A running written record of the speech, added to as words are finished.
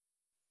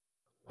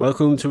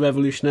Welcome to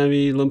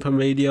Revolutionary Lumpen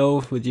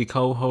Radio with your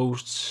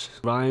co-hosts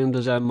Ryan,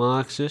 the Zen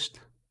Marxist.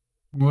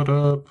 What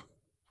up?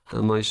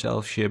 And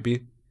myself,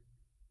 Shibby.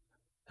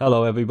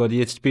 Hello everybody,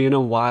 it's been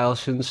a while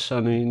since,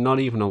 not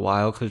even a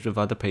while because we've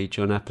had a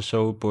Patreon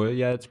episode, but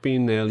yeah, it's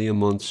been nearly a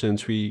month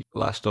since we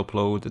last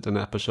uploaded an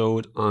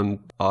episode on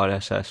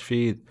RSS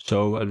feed,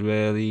 so I'd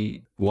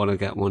really want to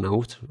get one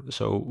out.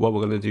 So what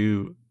we're going to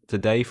do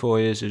today for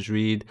you is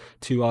read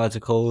two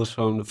articles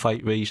from the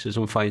Fight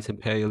Racism, Fight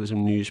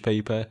Imperialism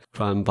newspaper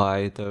run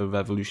by the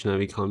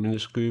Revolutionary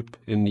Communist Group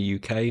in the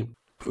UK.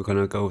 We're going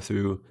to go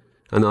through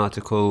an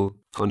article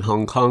on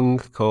Hong Kong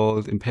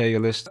called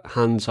Imperialist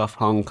Hands Off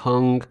Hong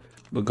Kong.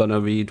 We're going to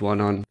read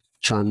one on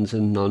trans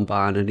and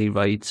non-binary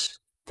rights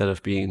that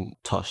have been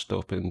tossed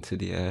up into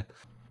the air.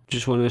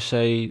 Just want to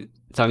say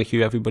thank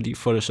you everybody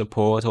for the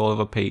support, all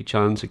of our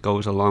patrons. It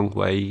goes a long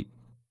way.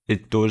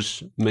 It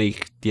does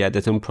make the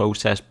editing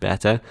process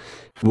better.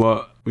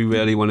 What we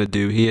really want to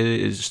do here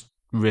is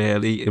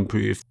really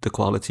improve the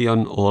quality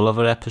on all of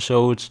our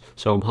episodes.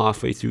 So I'm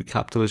halfway through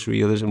Capitalist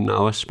Realism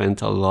now. I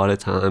spent a lot of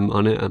time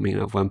on it.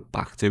 I've went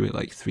back to it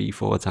like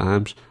 3-4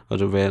 times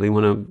because I really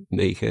want to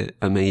make it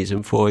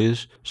amazing for you.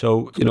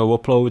 So,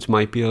 uploads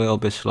might be a little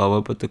bit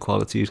slower, but the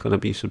quality is going to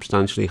be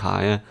substantially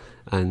higher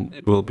and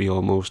it will be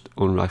almost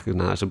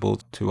unrecognizable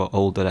to our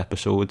older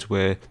episodes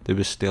where there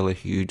was still a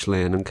huge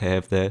learning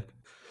curve there.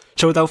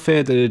 So without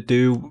further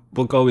ado,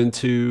 we'll go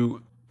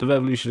into the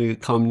Revolutionary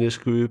Communist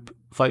Group,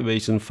 Fight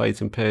Racism,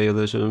 Fight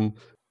Imperialism,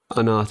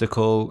 an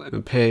article,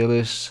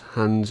 Imperialists,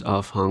 Hands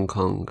Off Hong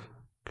Kong,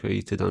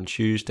 created on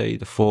Tuesday,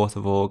 the 4th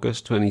of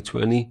August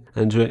 2020,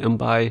 and written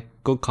by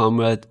good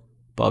comrade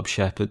Bob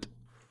Shepherd.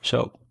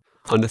 So,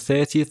 on the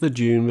 30th of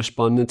June,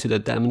 responding to the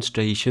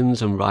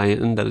demonstrations and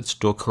rioting that had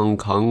struck Hong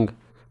Kong,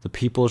 the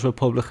People's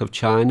Republic of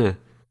China,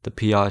 the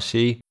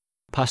PRC,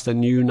 passed a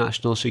new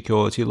national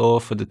security law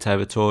for the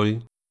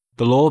territory.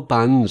 The law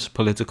bans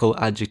political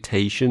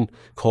agitation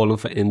calling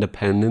for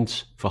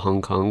independence for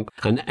Hong Kong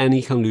and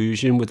any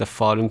collusion with a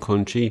foreign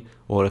country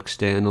or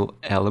external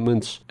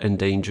elements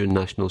endangering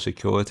national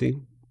security.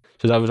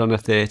 So that was on the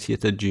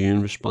 30th of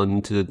June,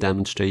 responding to the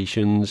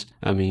demonstrations.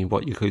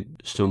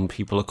 Some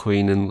people are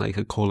coining like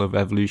a colour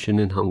revolution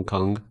in Hong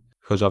Kong,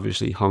 because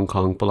obviously Hong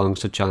Kong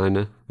belongs to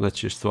China. Let's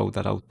just throw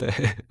that out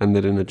there. And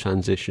they're in a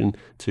transition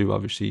to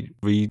obviously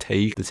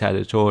retake the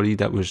territory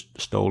that was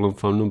stolen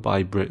from them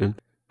by Britain,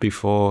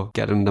 before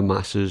getting the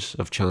masses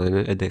of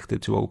China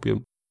addicted to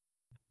opium.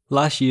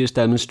 Last year's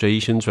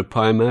demonstrations were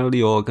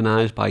primarily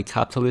organised by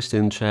capitalist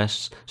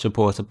interests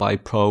supported by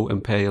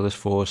pro-imperialist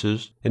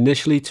forces,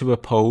 initially to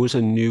oppose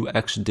a new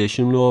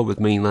extradition law with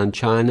mainland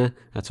China.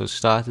 That's what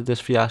started this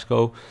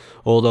fiasco,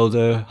 although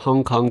the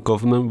Hong Kong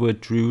government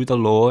withdrew the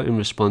law in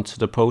response to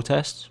the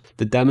protests.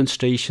 The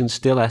demonstrations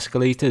still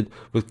escalated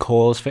with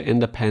calls for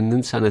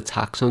independence and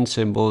attacks on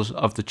symbols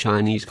of the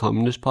Chinese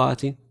Communist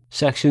Party.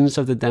 Sections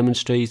of the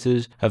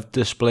demonstrators have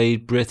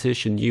displayed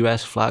British and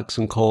US flags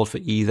and called for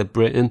either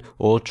Britain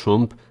or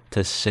Trump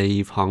to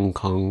save Hong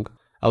Kong,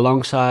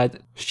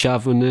 alongside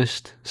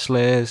chauvinist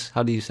slurs.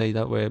 How do you say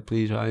that word,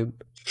 please, Ryan?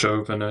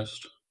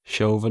 Chauvinist.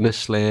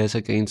 Chauvinist slurs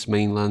against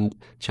mainland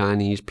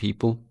Chinese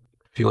people.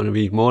 If you want to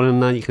read more on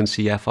that, you can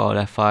see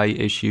FRFI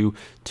issue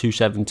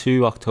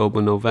 272,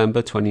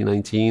 October-November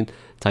 2019,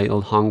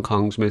 titled Hong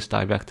Kong's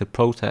Misdirected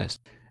Protest.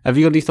 Have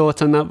you got any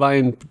thoughts on that,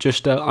 Ryan?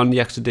 Just on the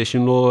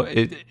extradition law,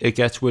 it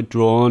gets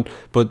withdrawn,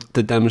 but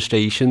the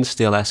demonstrations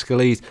still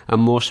escalate.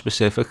 And more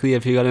specifically,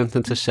 have you got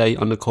anything to say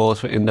on the calls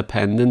for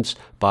independence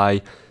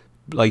by,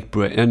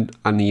 Britain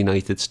and the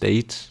United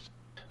States?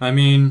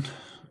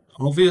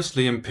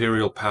 Obviously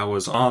imperial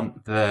powers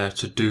aren't there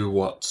to do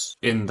what's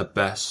in the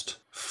best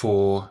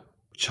for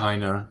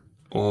China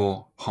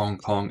or Hong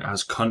Kong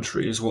as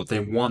countries. What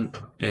they want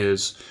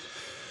is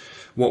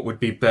what would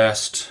be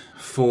best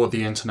for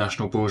the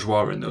international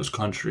bourgeois in those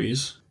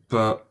countries.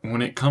 But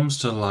when it comes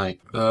to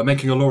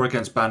making a law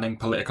against banning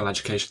political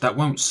agitation, that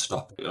won't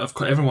stop. Of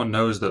course, everyone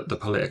knows that the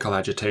political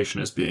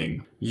agitation is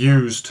being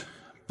used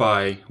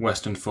by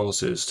Western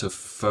forces to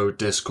faux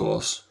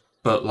discourse,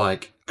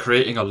 but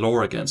creating a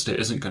law against it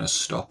isn't going to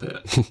stop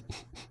it.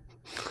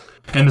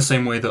 In the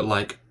same way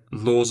that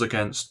laws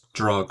against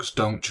drugs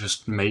don't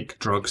just make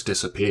drugs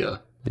disappear.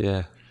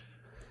 Yeah.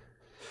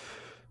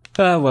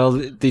 Well,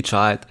 they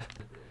tried.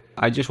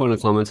 I just want to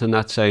comment on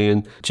that,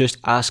 saying, just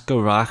ask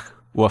Iraq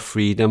what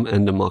freedom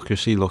and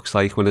democracy looks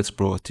like when it's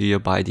brought to you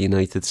by the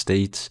United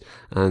States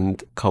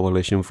and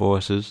coalition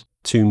forces.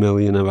 2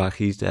 million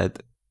Iraqis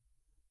dead.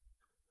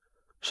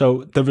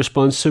 So the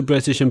response to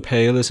British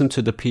imperialism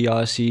to the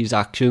PRC's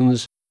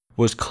actions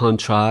was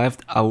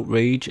contrived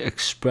outrage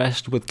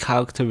expressed with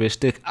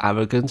characteristic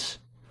arrogance.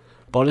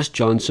 Boris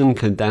Johnson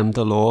condemned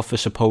the law for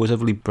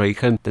supposedly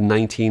breaking the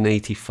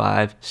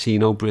 1985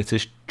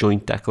 Sino-British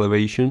Joint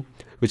Declaration,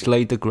 which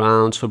laid the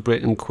grounds for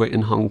Britain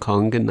quitting Hong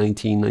Kong in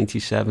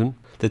 1997.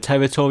 The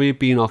territory had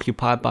been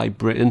occupied by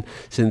Britain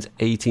since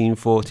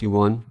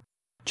 1841.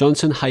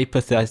 Johnson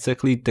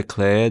hypothetically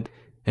declared,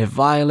 "It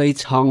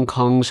violates Hong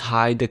Kong's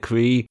high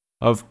decree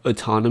of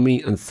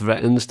autonomy and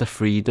threatens the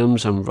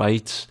freedoms and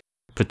rights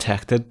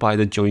protected by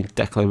the Joint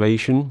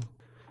Declaration.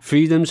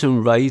 Freedoms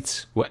and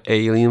rights were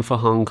alien for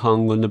Hong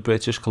Kong under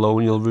British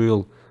colonial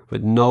rule,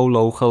 with no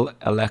local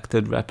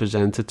elected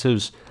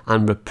representatives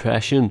and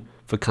repression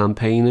for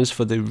campaigners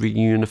for the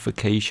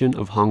reunification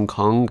of Hong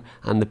Kong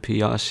and the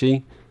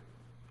PRC.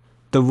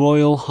 The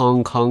Royal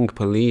Hong Kong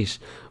Police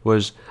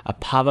was a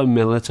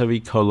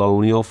paramilitary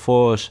colonial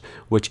force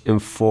which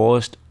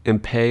enforced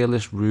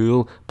imperialist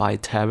rule by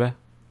terror.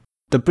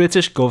 The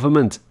British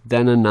government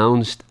then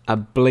announced a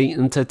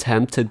blatant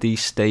attempt to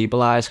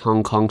destabilise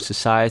Hong Kong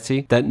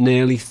society, that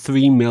nearly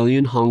 3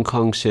 million Hong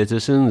Kong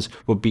citizens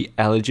would be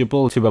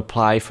eligible to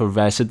apply for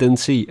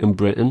residency in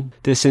Britain.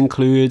 This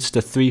includes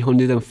the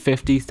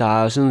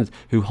 350,000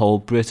 who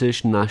hold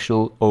British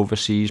national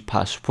overseas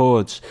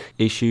passports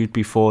issued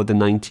before the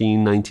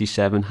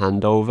 1997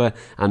 handover,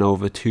 and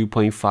over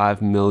 2.5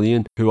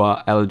 million who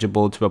are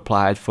eligible to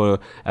apply for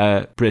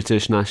a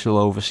British national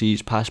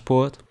overseas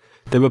passport.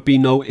 There would be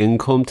no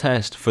income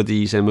test for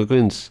these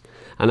immigrants,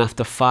 and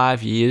after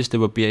 5 years they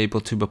would be able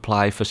to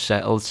apply for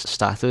settled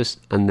status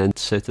and then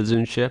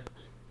citizenship.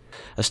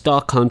 A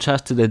stark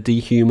contrast to the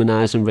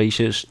dehumanising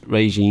racist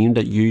regime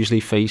that usually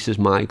faces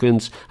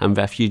migrants and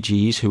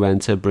refugees who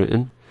enter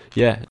Britain.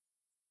 Yeah,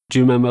 do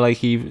you remember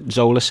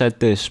Zola said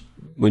this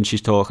when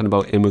she's talking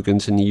about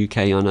immigrants in the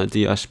UK on a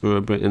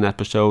Diaspora Britain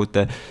episode,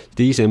 that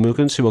these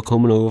immigrants who are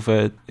coming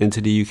over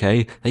into the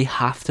UK, they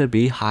have to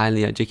be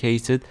highly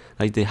educated.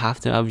 They have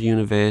to have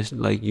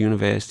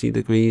university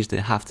degrees.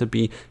 They have to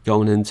be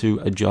going into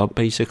a job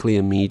basically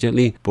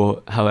immediately.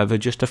 But however,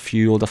 just to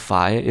fuel the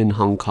fire in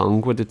Hong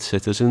Kong with its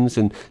citizens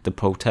and the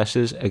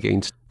protesters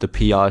against the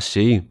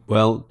PRC,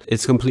 well,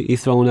 it's completely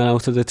thrown it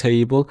out of the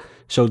table.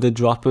 So they're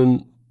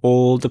dropping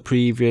all the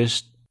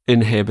previous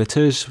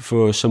inhibitors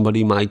for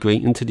somebody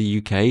migrating to the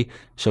UK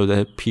so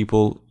that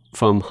people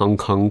from Hong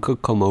Kong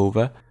could come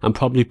over and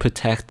probably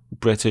protect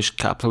British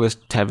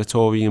capitalist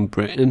territory in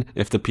Britain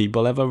if the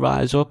people ever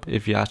rise up,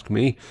 if you ask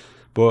me.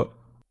 But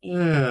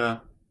yeah,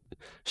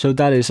 so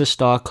that is a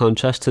stark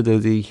contrast to the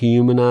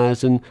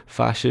dehumanising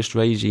fascist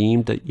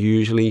regime that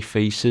usually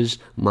faces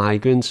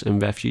migrants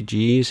and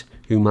refugees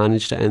who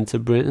manage to enter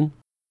Britain.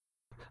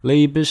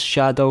 Labour's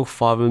shadow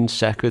Foreign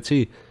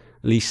Secretary,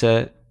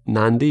 Lisa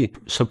Nandy,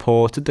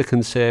 supported the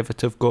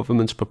Conservative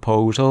government's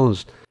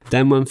proposals,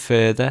 then went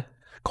further,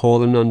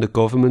 calling on the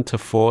government to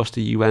force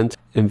the UN to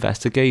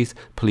investigate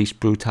police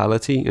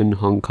brutality in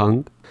Hong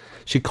Kong.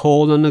 She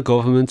called on the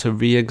government to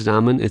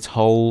re-examine its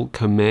whole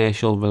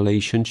commercial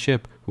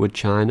relationship with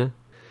China.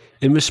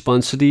 In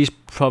response to these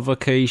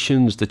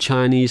provocations, the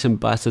Chinese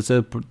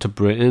ambassador to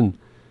Britain,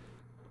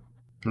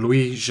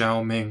 Louis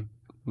Xiaoming,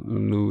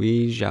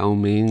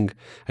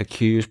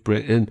 accused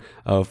Britain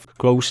of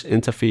gross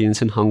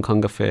interference in Hong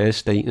Kong affairs,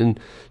 stating,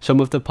 "Some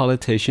of the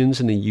politicians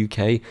in the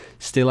UK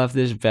still have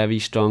this very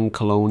strong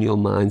colonial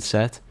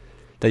mindset.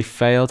 They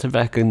fail to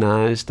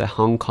recognise that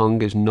Hong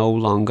Kong is no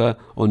longer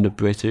under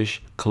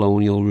British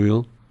colonial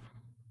rule."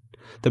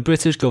 The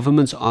British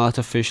government's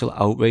artificial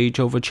outrage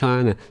over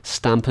China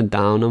stamping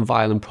down on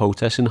violent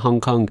protests in Hong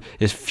Kong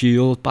is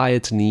fueled by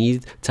its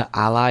need to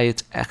ally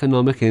its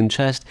economic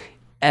interest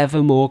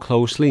ever more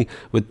closely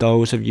with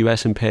those of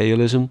US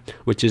imperialism,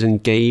 which is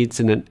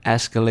engaged in an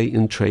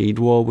escalating trade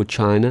war with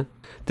China.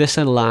 This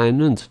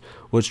alignment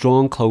was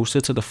drawn closer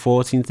to the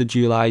 14th of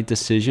July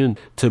decision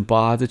to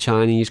bar the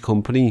Chinese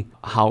company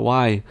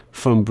Huawei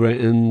from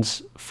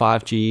Britain's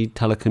 5G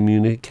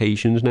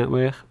telecommunications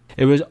network.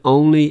 It was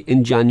only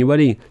in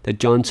January that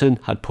Johnson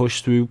had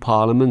pushed through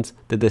Parliament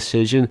the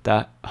decision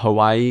that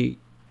Huawei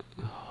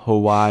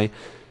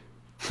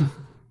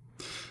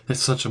It's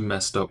such a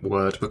messed up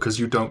word because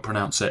you don't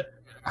pronounce it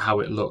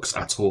how it looks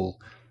at all.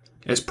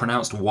 It's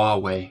pronounced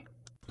Huawei.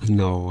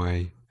 No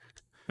way.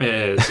 It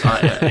is.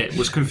 It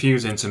was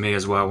confusing to me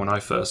as well when I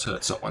first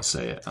heard someone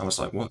say it. I was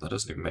like, what? That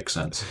doesn't even make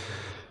sense.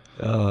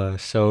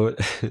 So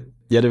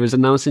it was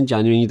announced in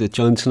January that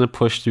Johnson had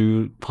pushed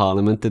through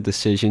Parliament the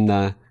decision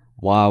that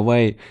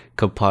Huawei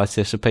could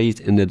participate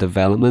in the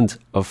development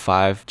of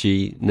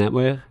 5G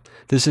network.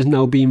 This is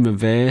now being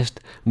reversed,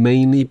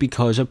 mainly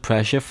because of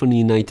pressure from the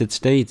United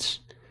States.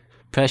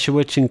 Pressure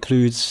which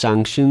includes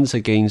sanctions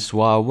against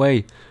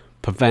Huawei,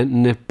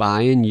 preventing it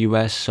buying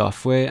US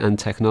software and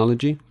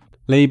technology.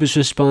 Labour's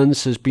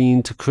response has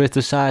been to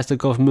criticise the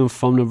government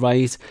from the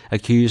right,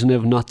 accusing it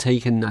of not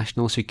taking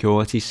national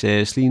security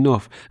seriously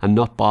enough and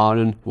not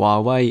barring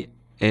Huawei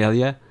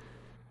earlier.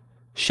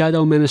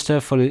 Shadow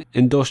Minister for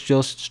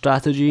Industrial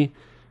Strategy,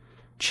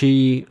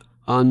 Chi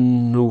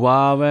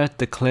Onwurah,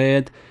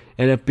 declared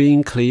it had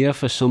been clear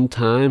for some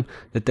time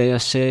that there are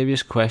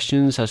serious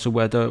questions as to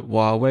whether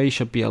Huawei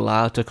should be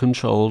allowed to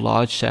control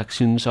large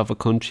sections of a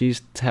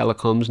country's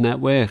telecoms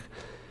network,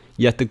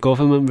 yet the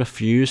government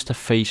refused to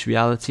face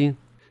reality.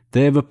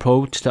 Their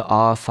approach to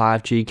our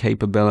 5G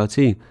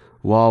capability,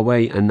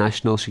 Huawei and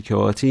national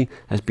security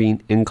has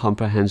been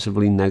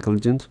incomprehensibly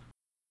negligent.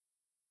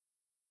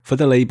 For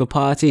the Labour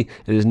Party,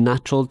 it is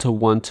natural to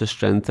want to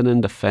strengthen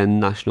and defend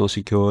national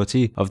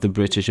security of the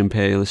British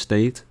imperial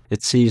state.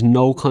 It sees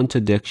no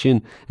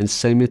contradiction in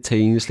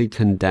simultaneously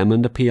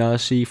condemning the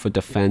PRC for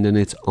defending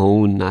its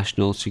own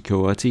national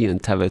security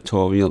and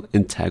territorial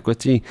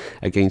integrity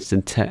against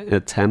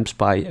attempts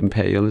by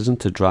imperialism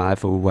to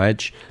drive a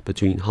wedge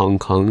between Hong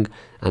Kong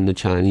and the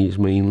Chinese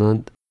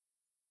mainland.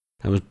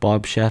 That was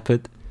Bob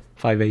Shepherd.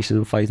 5 Aces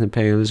and Fighting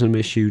Imperialism,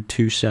 issue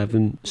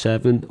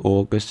 277,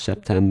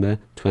 August-September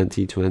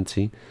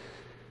 2020.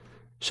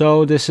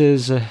 So this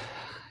is,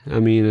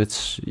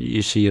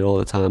 you see it all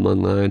the time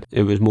online.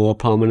 It was more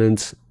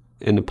prominent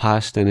in the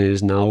past than it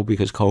is now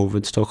because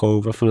COVID's took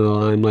over from the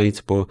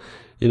limelight. But,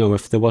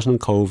 if there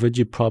wasn't COVID,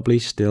 you'd probably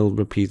still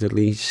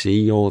repeatedly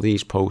see all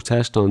these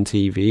protests on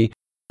TV,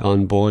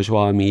 on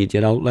bourgeois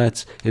media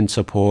outlets in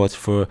support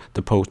for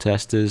the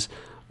protesters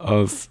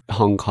of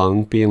Hong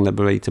Kong being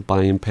liberated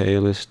by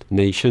imperialist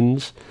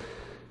nations.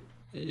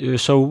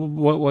 So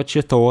what's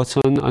your thoughts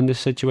on this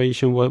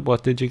situation?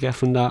 What did you get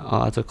from that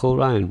article,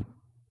 Ryan?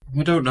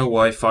 I don't know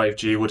why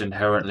 5G would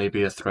inherently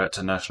be a threat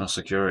to national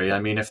security. I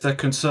mean, if their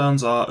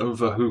concerns are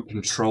over who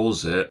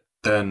controls it,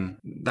 then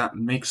that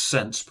makes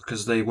sense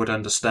because they would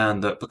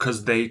understand that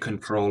because they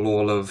control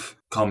all of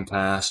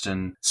Comcast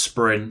and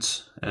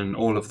Sprint and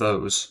all of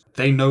those,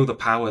 they know the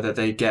power that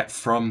they get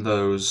from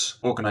those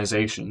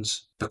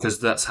organizations because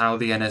that's how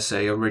the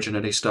NSA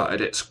originally started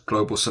its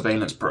global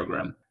surveillance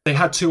program. They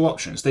had two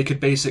options. They could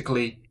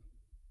basically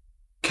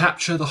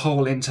capture the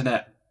whole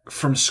internet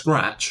from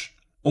scratch,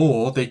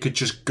 or they could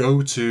just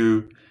go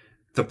to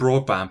the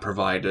broadband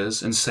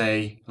providers and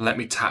say, let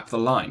me tap the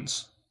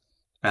lines.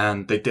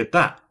 And they did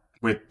that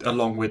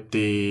along with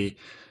the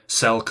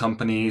cell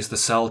companies, the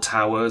cell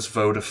towers,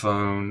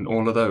 Vodafone,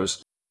 all of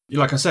those.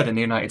 Like I said, in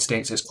the United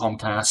States, it's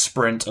Comcast,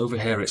 Sprint. Over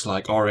here, it's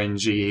like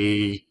Orange,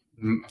 GE,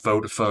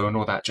 Vodafone,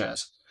 all that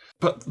jazz.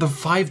 But the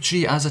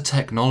 5G as a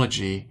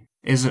technology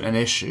isn't an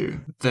issue.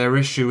 Their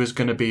issue is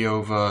going to be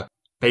over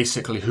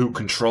basically who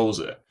controls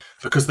it.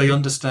 Because they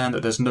understand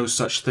that there's no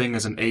such thing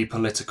as an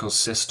apolitical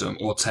system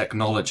or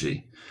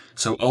technology.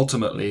 So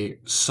ultimately,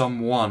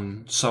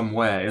 someone,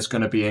 somewhere, is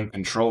going to be in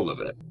control of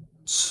it.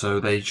 So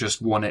they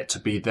just want it to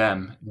be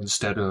them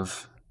instead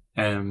of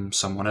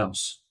someone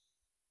else.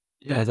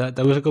 Yeah,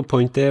 that was a good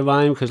point there,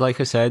 Ryan, because like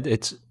I said,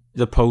 it's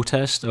the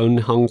protests in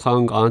Hong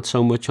Kong aren't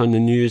so much on the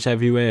news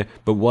everywhere,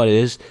 but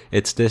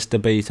it's this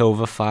debate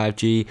over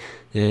 5G,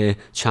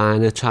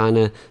 China trying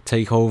to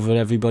take over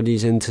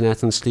everybody's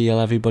internet and steal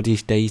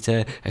everybody's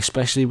data,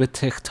 especially with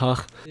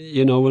TikTok.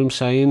 You know what I'm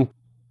saying?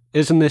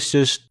 Isn't this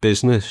just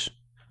business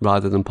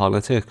rather than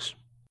politics?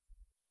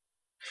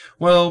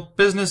 Well,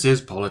 business is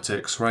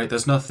politics, right?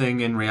 There's nothing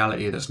in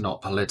reality that's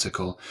not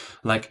political.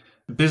 Like,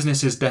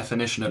 business is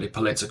definitionally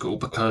political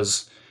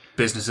because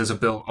businesses are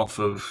built off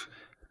of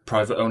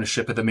private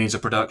ownership of the means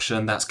of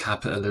production. That's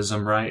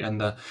capitalism, right? And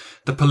the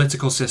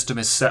political system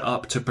is set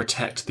up to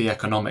protect the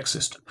economic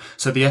system.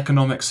 So the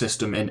economic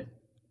system in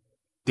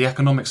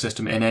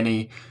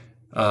any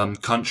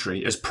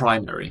country is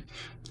primary.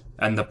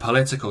 And the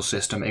political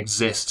system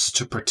exists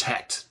to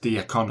protect the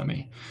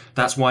economy.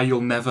 That's why you'll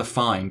never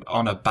find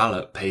on a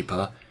ballot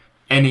paper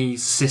any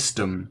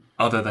system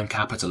other than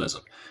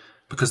capitalism,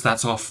 because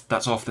that's off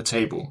the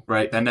table,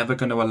 right? They're never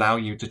going to allow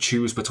you to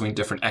choose between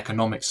different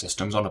economic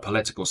systems on a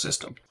political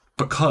system,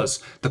 because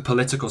the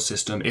political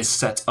system is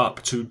set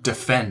up to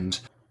defend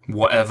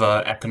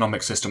whatever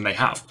economic system they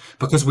have.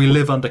 Because we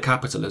live under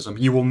capitalism,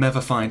 you will never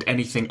find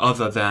anything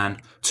other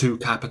than two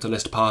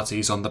capitalist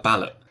parties on the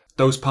ballot.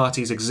 Those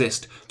parties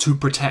exist to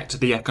protect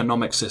the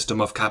economic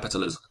system of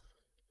capitalism.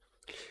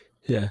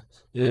 Yeah.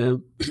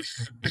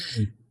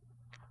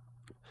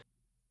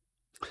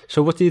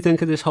 So what do you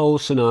think of this whole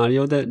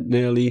scenario that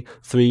nearly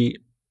 3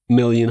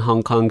 million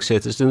Hong Kong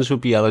citizens would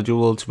be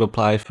eligible to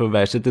apply for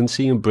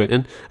residency in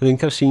Britain? I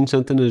think I've seen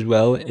something as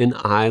well in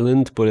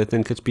Ireland, but I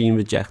think it's being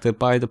rejected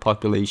by the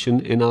population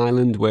in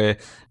Ireland, where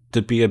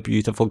there'd be a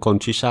beautiful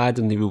countryside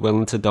and they were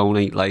willing to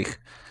donate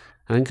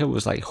I think it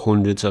was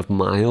hundreds of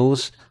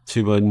miles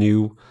to a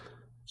new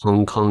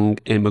Hong Kong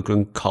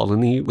immigrant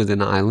colony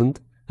within Ireland.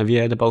 Have you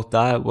heard about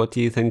that? What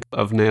do you think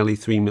of nearly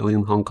 3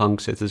 million Hong Kong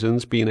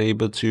citizens being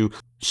able to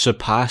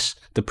surpass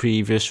the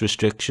previous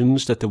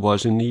restrictions that there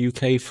was in the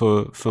UK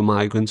for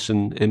migrants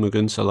and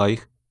immigrants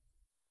alike?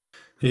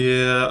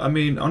 Yeah, I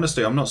mean,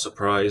 honestly, I'm not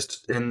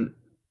surprised. And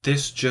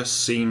this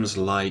just seems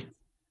like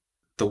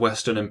the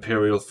Western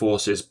imperial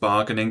forces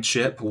bargaining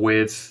chip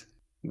with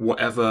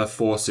whatever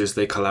forces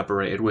they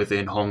collaborated with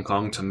in Hong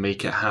Kong to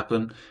make it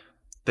happen.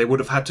 They would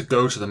have had to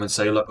go to them and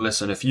say, look,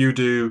 listen, if you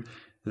do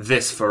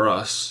this for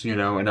us,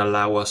 and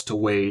allow us to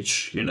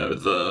wage,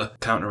 the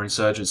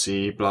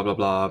counterinsurgency, blah, blah,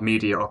 blah,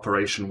 media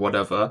operation,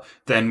 whatever,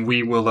 then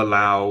we will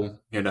allow,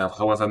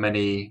 however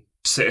many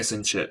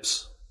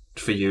citizenships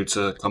for you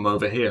to come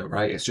over here,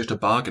 right? It's just a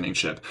bargaining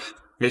chip.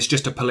 It's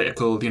just a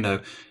political,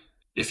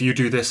 if you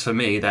do this for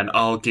me, then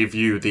I'll give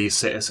you these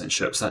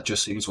citizenships. That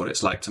just seems what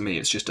it's like to me.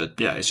 It's just a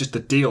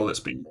deal that's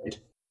been made.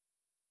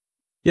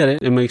 Yeah,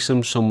 it makes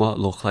them somewhat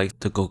look like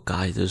the good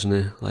guy, doesn't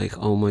it? Like,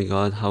 oh my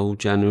god, how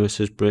generous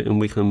is Britain?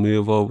 We can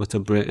move over to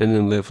Britain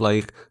and live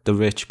like the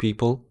rich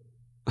people.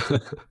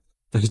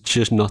 That's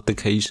just not the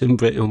case in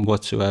Britain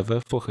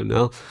whatsoever. Fucking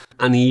hell.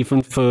 And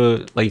even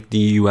for like the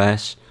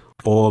US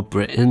or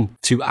Britain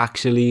to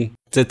actually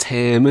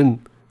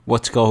determine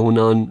what's going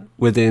on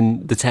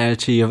within the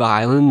territory of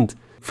Ireland,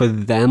 for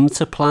them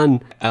to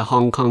plan a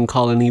Hong Kong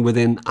colony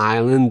within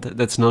Ireland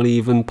that's not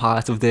even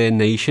part of their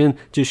nation,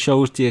 just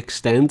shows the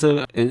extent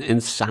of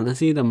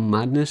insanity, the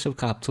madness of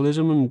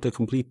capitalism, and the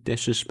complete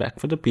disrespect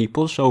for the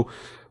people. So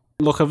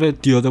look at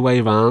it the other way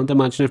around.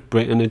 Imagine if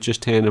Britain had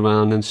just turned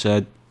around and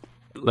said,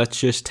 let's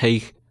just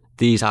take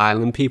these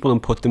island people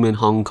and put them in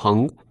Hong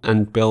Kong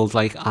and build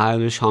like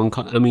Irish Hong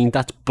Kong. I mean,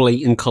 that's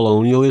blatant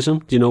colonialism.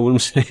 Do you know what I'm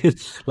saying?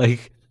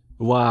 Like,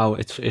 wow,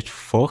 it's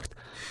fucked.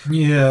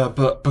 Yeah,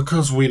 but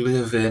because we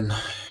live in,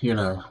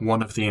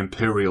 one of the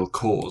imperial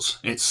cores,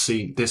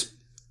 the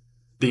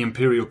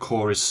imperial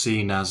core is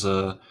seen as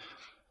a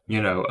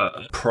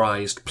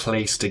prized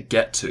place to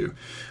get to,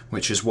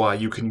 which is why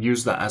you can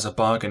use that as a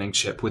bargaining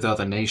chip with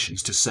other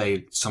nations to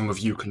say some of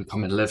you can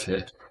come and live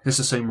here. It's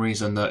the same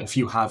reason that if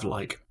you have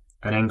like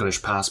an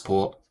English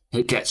passport,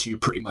 it gets you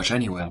pretty much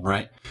anywhere,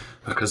 right?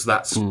 Because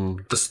that's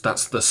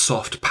the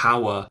soft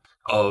power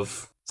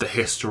of the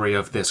history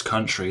of this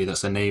country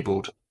that's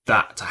enabled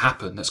that to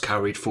happen, that's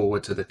carried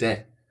forward to the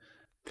day.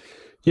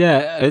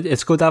 Yeah,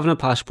 it's good having a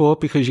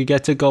passport because you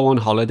get to go on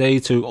holiday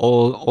to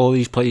all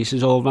these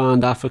places all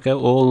around Africa.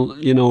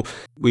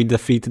 We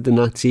defeated the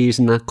Nazis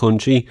in that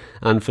country,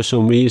 and for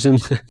some reason,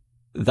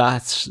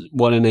 that's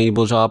what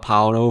enables our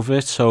power over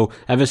it. So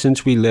ever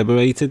since we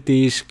liberated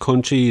these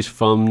countries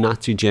from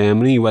Nazi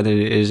Germany, whether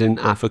it is in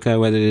Africa,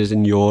 whether it is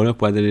in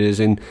Europe, whether it is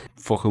in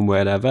fucking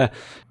wherever,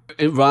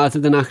 rather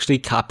than actually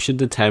capture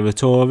the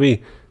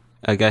territory,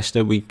 I guess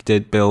that we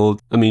did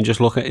build. I mean,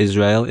 just look at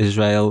Israel.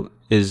 Israel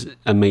is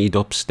a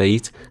made-up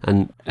state,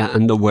 and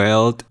the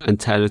world and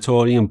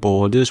territory and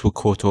borders were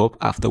cut up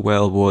after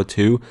World War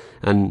II.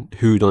 And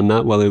who done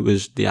that? Well, it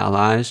was the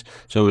Allies.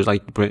 So it was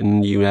like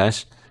Britain,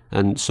 US,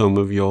 and some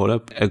of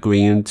Europe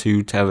agreeing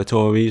to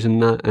territories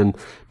and that. And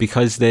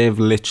because they've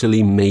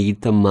literally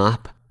made the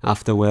map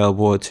after World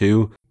War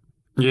II.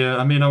 Yeah,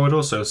 I mean, I would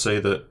also say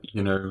that,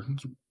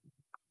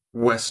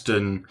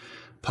 Western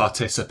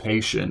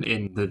participation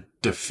in the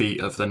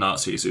defeat of the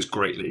Nazis is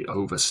greatly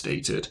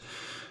overstated.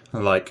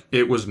 Like,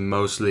 it was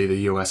mostly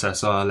the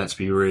USSR, let's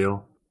be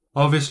real.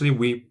 Obviously,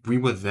 we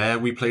were there,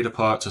 we played a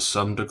part to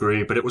some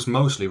degree, but it was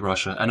mostly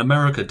Russia, and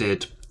America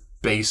did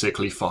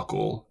basically fuck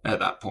all at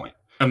that point.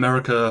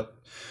 America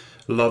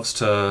loves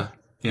to,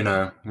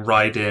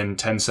 ride in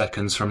 10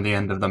 seconds from the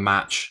end of the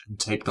match and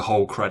take the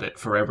whole credit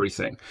for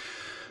everything.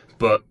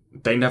 But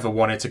they never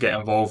wanted to get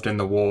involved in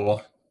the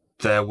war.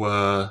 There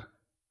were,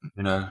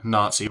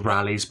 Nazi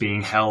rallies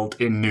being held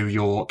in New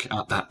York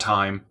at that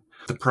time.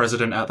 The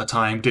president at the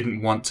time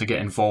didn't want to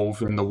get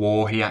involved in the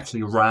war. He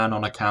actually ran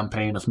on a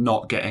campaign of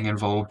not getting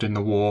involved in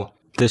the war.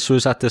 This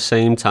was at the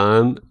same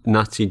time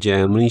Nazi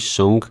Germany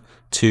sunk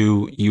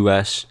two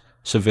US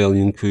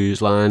civilian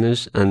cruise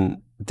liners,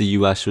 and the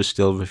US was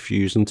still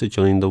refusing to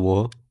join the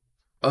war.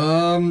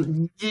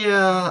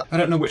 Yeah. I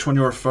don't know which one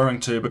you're referring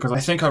to, because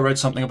I think I read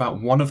something about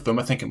one of them.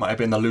 I think it might have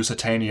been the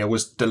Lusitania,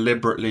 was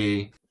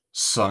deliberately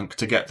sunk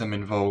to get them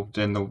involved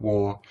in the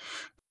war.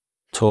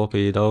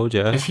 Torpedoed,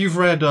 yeah. If you've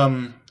read,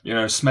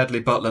 Smedley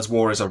Butler's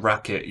War is a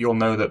Racket, you'll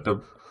know that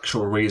the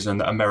actual reason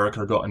that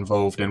America got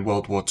involved in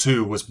World War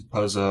II was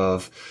because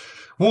of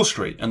Wall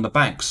Street and the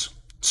banks.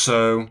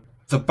 So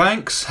the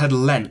banks had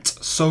lent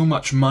so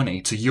much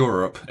money to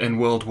Europe in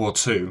World War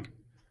II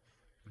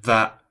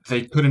that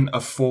they couldn't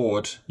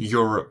afford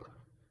Europe,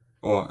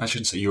 or I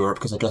shouldn't say Europe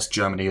because I guess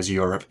Germany is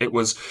Europe. It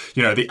was,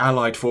 the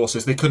Allied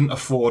forces. They couldn't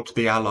afford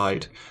the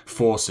Allied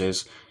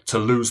forces to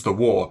lose the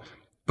war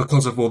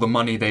because of all the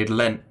money they'd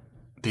lent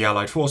the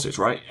Allied forces,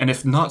 right? And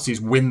if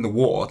Nazis win the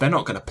war, they're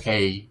not going to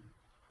pay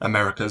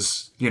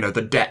America's,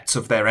 the debts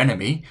of their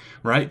enemy,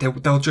 right?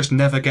 They'll just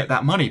never get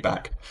that money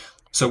back.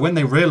 So when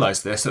they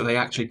realized this, that they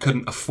actually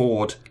couldn't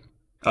afford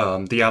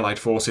the Allied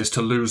forces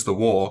to lose the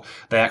war,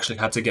 they actually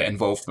had to get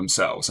involved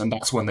themselves. And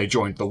that's when they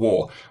joined the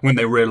war, when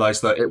they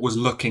realized that it was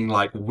looking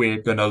like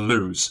we're going to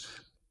lose.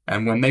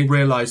 And when they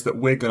realized that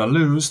we're going to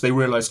lose, they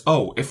realized,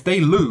 oh, if they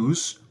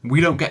lose, we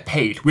don't get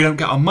paid. We don't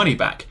get our money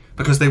back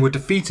because they were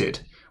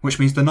defeated, which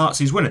means the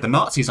Nazis win it. The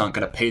Nazis aren't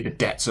going to pay the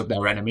debts of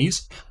their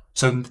enemies.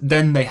 So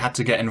then they had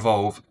to get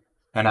involved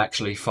and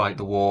actually fight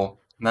the war.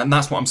 And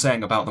that's what I'm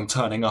saying about them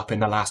turning up in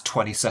the last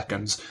 20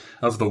 seconds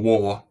of the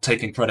war,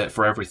 taking credit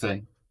for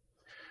everything.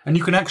 And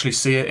you can actually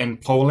see it in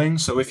polling.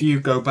 So if you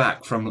go all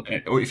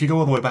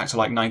the way back to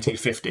like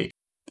 1950,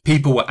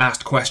 people were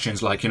asked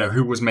questions like,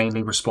 who was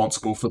mainly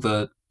responsible for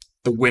the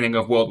winning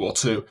of World War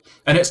II.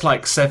 And it's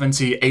like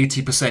 70,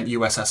 80%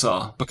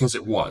 USSR, because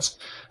it was.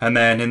 And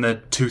then in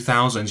the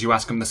 2000s, you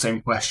ask them the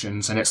same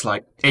questions, and it's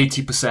like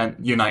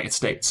 80% United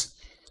States.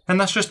 And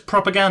that's just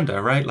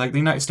propaganda, right? Like, the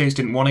United States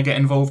didn't want to get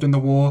involved in the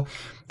war.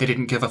 They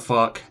didn't give a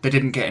fuck. They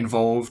didn't get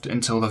involved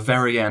until the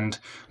very end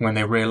when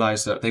they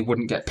realized that they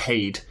wouldn't get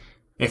paid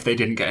if they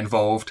didn't get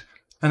involved.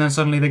 And then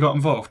suddenly they got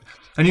involved.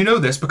 And you know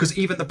this because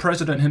even the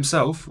president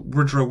himself,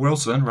 Woodrow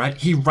Wilson, right?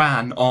 He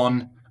ran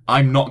on,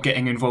 I'm not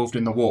getting involved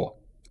in the war.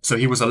 So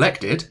he was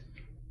elected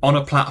on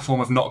a platform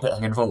of not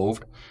getting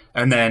involved.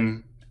 And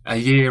then a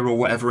year or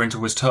whatever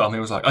into his term, he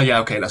was like, oh yeah,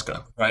 okay, let's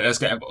go. Right, let's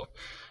get involved.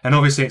 And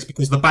obviously it's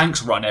because the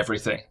banks run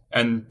everything.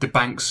 And the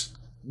banks,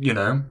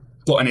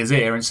 got in his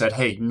ear and said,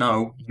 hey,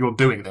 no, you're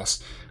doing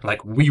this.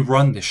 Like, we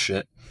run this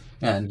shit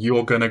and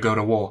you're going to go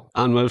to war.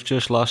 And we've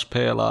just lost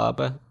Pearl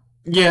Harbor.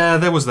 Yeah,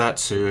 there was that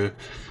too.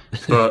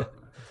 But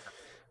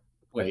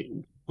wait,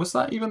 was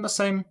that even the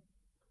same?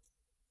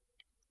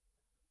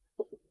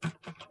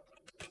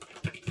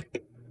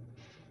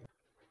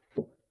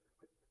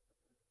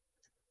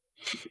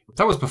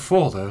 That was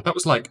before, though.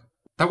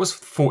 That was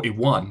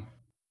 41.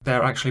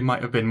 There actually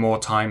might have been more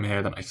time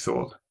here than I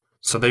thought.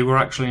 So they were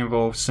actually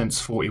involved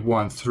since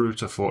 41 through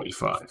to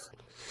 45.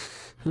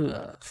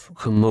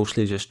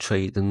 Mostly just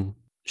trading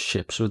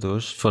ships with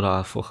us for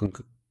our fucking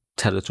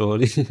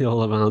territory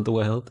all around the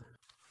world.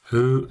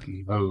 Who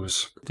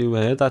knows?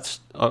 That's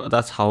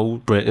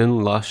how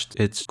Britain lost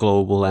its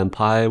global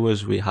empire,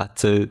 was we had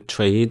to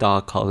trade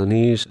our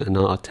colonies and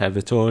our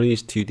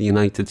territories to the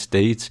United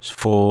States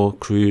for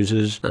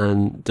cruisers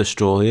and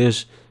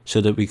destroyers so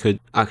that we could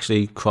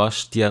actually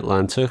cross the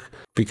Atlantic,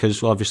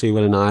 because obviously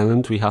we're an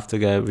island, we have to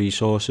get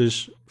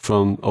resources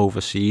from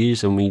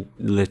overseas, and we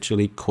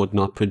literally could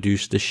not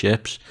produce the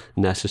ships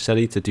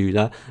necessary to do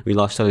that. We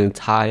lost our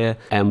entire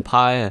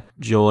empire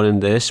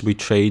during this. We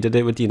traded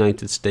it with the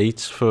United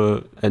States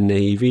for a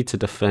navy to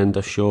defend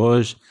our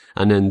shores,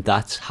 and then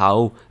that's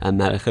how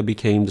America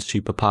became the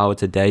superpower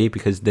today,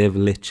 because they've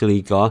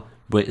literally got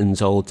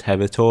Britain's old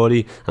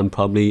territory and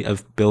probably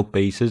have built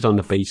bases on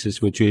the bases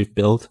which we've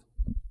built.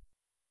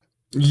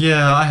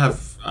 Yeah,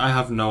 I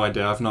have no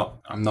idea.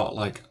 I'm not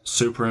like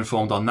super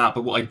informed on that,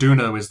 but what I do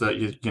know is that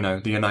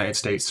the United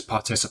States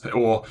participate,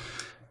 or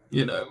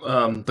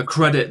the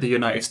credit the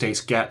United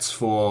States gets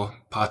for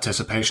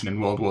participation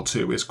in World War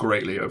II is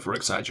greatly over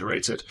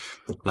exaggerated.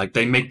 Like,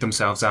 they make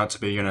themselves out to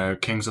be,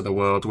 kings of the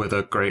world, we're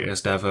the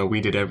greatest ever, we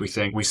did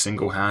everything, we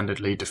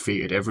single-handedly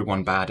defeated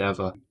everyone bad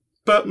ever.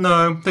 But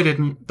no, they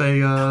didn't.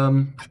 They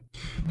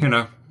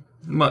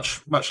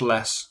much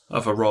less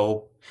of a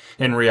role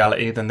in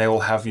reality than they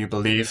will have you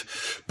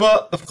believe.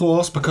 But, of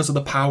course, because of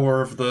the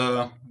power of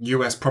the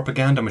US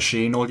propaganda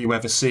machine, all you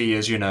ever see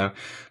is,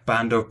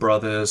 Band of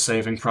Brothers,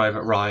 Saving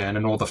Private Ryan,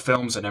 and all the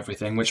films and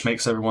everything, which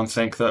makes everyone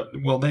think that,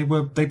 well,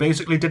 they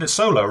basically did it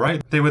solo,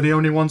 right? They were the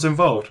only ones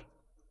involved.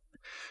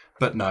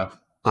 But no.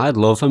 I'd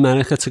love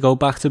America to go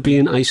back to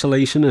being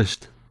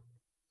isolationist.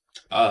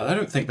 I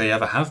don't think they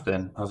ever have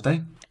been, have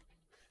they?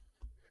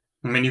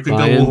 I mean, you could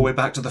go all the way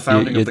back to the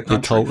founding of the country.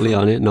 You're totally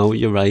on it. No,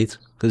 you're right.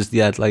 Because they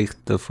had,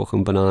 like, the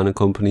fucking banana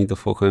company, the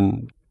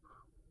fucking...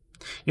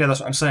 Yeah, that's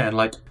what I'm saying.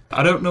 Like,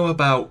 I don't know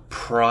about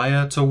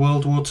prior to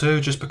World War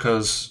II, just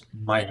because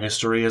my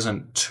history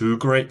isn't too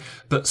great.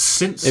 But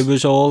since... It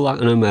was all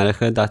Latin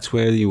America. That's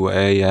where you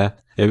were, yeah.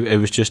 It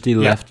was just they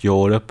left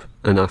Europe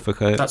and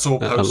Africa that's all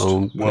post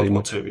alone, World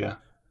War II, yeah.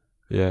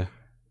 Yeah.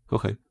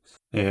 Okay.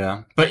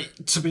 Yeah,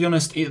 but to be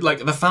honest,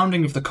 like, the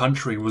founding of the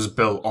country was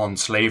built on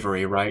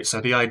slavery, right? So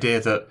the idea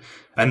that,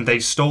 and they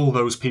stole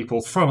those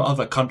people from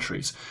other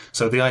countries.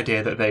 So the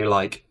idea that they,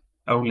 like,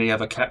 only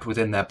ever kept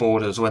within their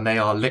borders when they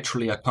are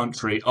literally a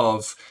country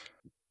of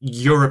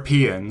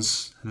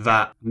Europeans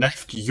that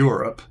left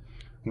Europe,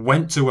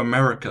 went to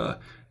America,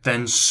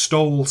 then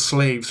stole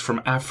slaves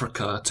from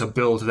Africa to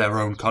build their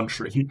own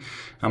country.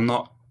 I'm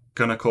not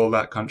gonna call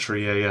that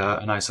country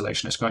an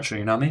isolationist country,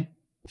 you know what I mean?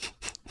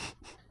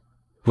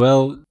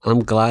 Well,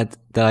 I'm glad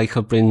that I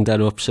could bring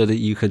that up so that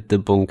you could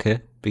debunk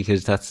it,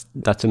 because that's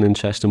an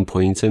interesting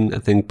point, and I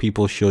think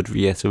people should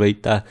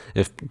reiterate that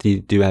if they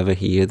do ever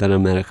hear that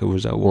America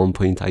was at one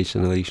point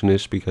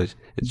isolationist, because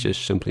it's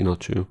just simply not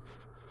true.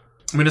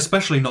 I mean,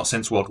 especially not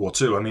since World War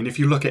II. I mean, if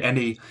you look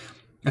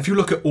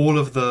at all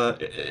of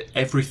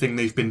everything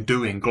they've been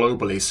doing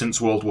globally since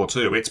World War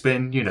II, it's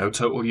been,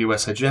 total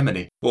US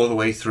hegemony all the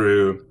way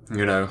through,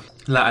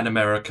 Latin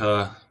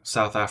America,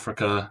 South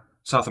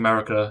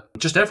America,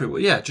 just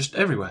everywhere. Yeah, just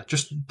everywhere.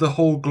 Just the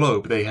whole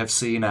globe they have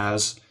seen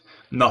as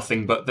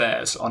nothing but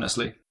theirs,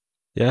 honestly.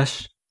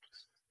 Yes.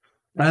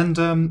 And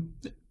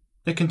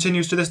it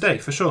continues to this day,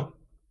 for sure.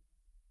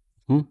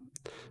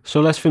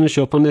 So let's finish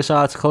up on this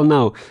article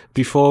now.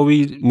 Before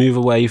we move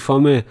away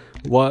from it,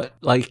 what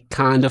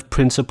kind of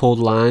principled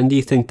line do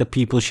you think that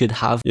people should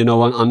have,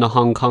 on the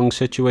Hong Kong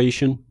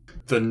situation?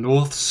 The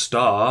North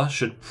Star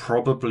should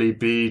probably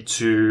be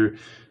to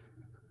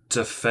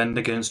defend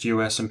against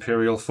US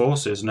imperial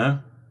forces, no?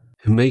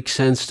 It makes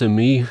sense to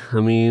me. I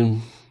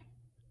mean,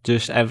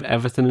 just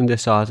everything in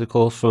this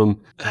article,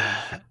 from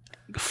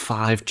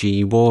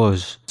 5G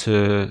wars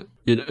to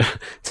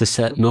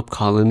setting up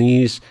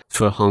colonies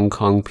for Hong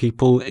Kong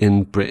people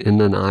in Britain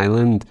and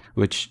Ireland,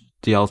 which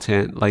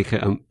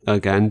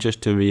again,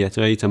 just to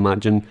reiterate,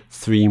 imagine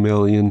 3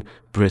 million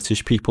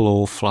British people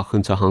all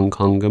flocking to Hong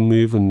Kong and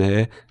moving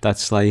there.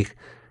 That's like,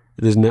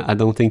 I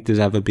don't think there's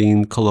ever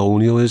been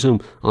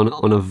colonialism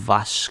on a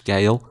vast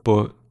scale.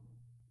 But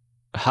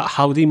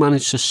how do you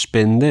manage to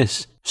spin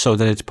this so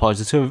that it's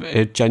positive?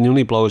 It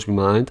genuinely blows my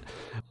mind.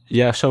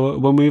 Yeah, so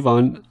we'll move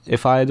on.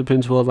 If I had a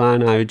principal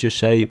line, I would just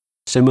say,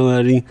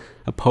 similarly,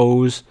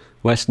 oppose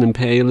Western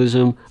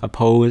imperialism,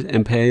 oppose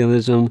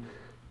imperialism.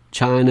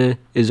 China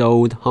is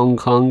owed Hong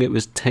Kong. It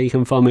was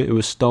taken from it. It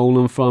was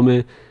stolen from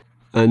it.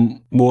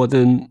 And more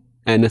than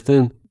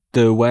anything,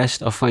 the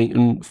West are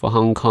fighting for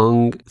Hong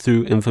Kong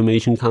through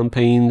information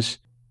campaigns.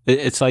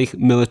 It's like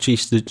military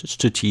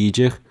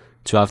strategic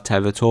to have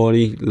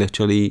territory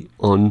literally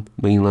on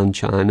mainland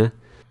China.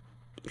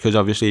 Because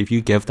obviously if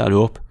you give that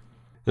up,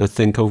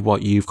 think of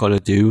what you've got to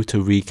do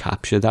to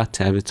recapture that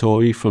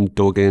territory from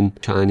dug-in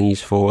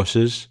Chinese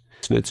forces.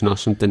 It's not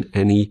something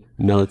any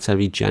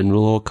military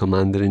general or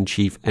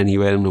commander-in-chief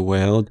anywhere in the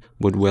world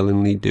would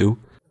willingly do.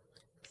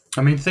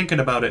 I mean, thinking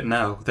about it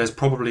now, there's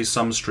probably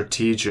some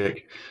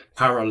strategic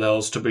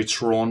parallels to be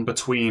drawn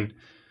between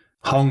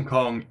Hong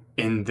Kong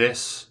in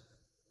this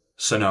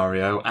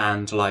scenario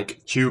and,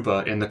 like,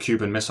 Cuba in the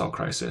Cuban Missile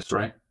Crisis,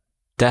 right?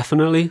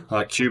 Definitely.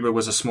 Like, Cuba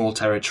was a small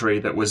territory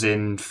that was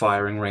in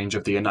firing range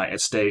of the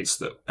United States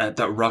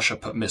that Russia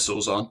put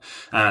missiles on,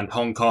 and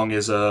Hong Kong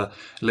is a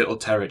little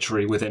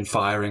territory within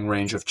firing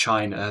range of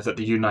China that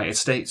the United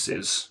States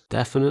is.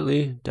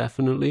 Definitely.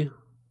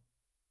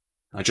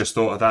 I just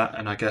thought of that,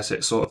 and I guess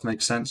it sort of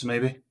makes sense,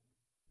 maybe.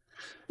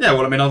 Yeah,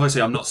 well, I mean,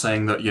 obviously, I'm not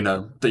saying that,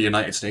 the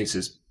United States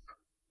is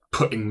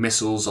putting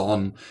missiles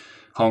on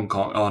Hong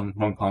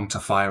Kong to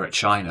fire at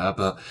China,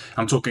 but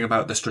I'm talking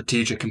about the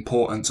strategic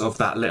importance of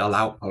that little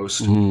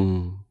outpost.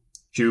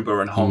 Cuba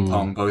and Hong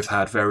Kong both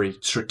had very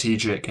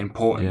strategic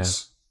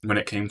importance when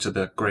it came to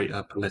the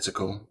greater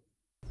political.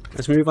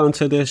 Let's move on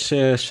to this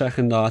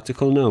second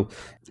article now.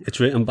 It's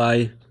written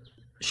by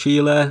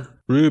Sheila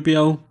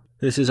Rubio.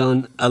 This is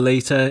on a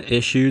later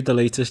issue, the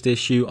latest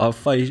issue of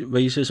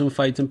Racism,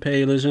 Fight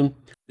Imperialism.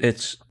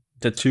 It's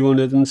the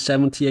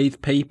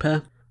 278th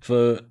paper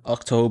for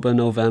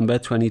October-November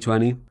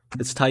 2020.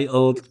 It's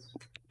titled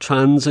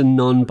Trans and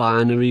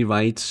Non-Binary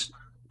Rights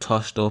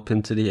Tossed Up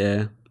into the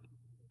Air.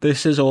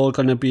 This is all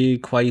going to be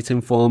quite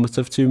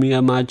informative to me, I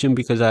imagine,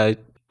 because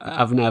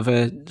I've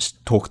never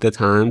took the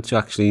time to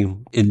actually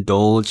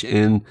indulge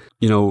in,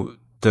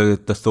 the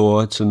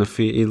thoughts and the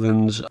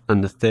feelings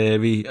and the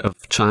theory of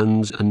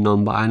trans and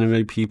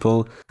non-binary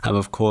people. I've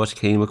of course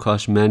came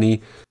across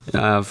many.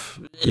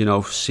 I've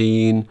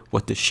seen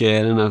what they're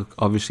sharing. I'm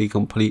obviously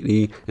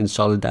completely in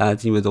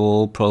solidarity with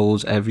all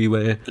pros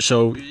everywhere.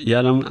 So yeah,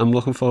 I'm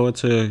looking forward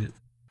to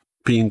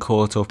being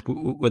caught up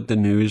with the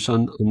news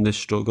on this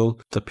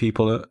struggle that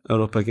people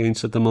are up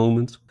against at the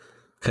moment.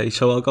 Okay,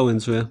 so I'll go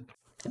into it.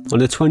 On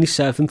the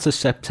 27th of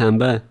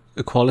September,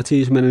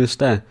 Equalities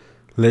Minister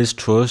Liz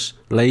Truss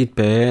laid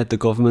bare the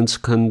government's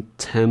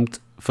contempt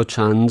for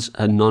trans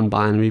and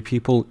non-binary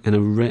people in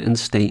a written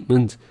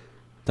statement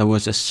that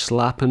was a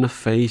slap in the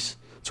face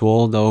to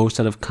all those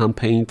that have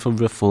campaigned for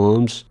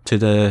reforms to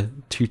the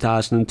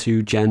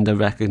 2002 Gender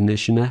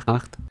Recognition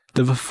Act.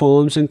 The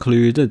reforms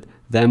included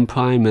then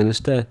Prime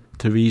Minister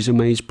Theresa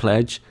May's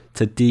pledge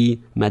to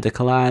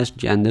de-medicalise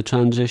gender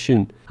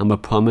transition and were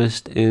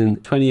promised in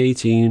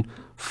 2018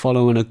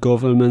 following a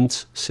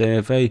government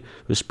survey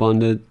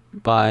responded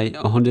by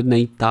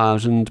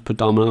 108,000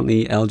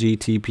 predominantly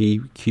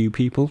LGBTQ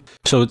people.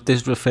 So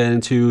this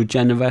referring to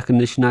Gender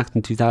Recognition Act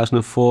in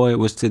 2004, it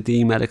was to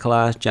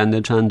demedicalise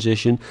gender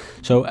transition.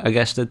 So I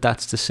guess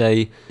that's to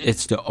say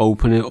it's to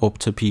open it up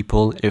to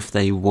people if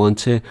they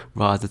want it,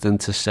 rather than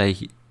to say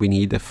we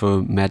need it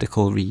for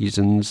medical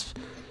reasons,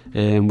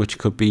 which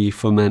could be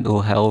for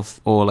mental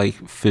health or like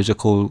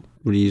physical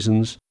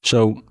reasons.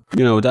 So,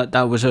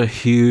 that was a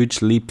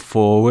huge leap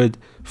forward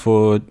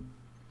for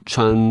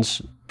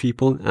trans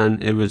people,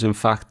 and it was in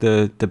fact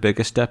the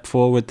biggest step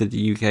forward that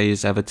the UK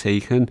has ever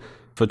taken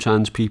for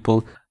trans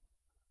people.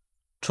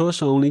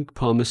 Truss only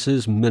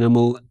promises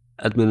minimal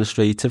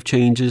administrative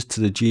changes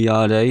to the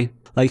GRA,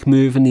 like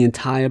moving the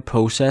entire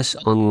process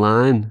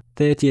online.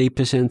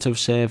 38% of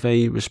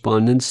survey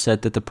respondents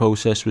said that the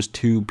process was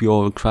too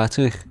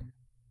bureaucratic.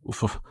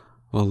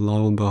 Well,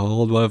 lo and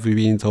behold, what have we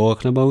been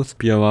talking about?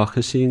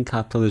 Bureaucracy and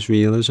capitalist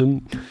realism.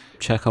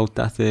 Check out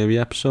that theory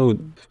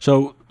episode.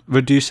 So,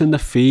 reducing the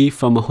fee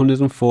from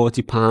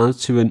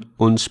 £140 to an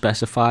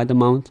unspecified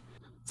amount.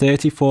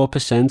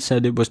 34%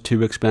 said it was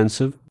too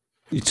expensive.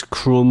 It's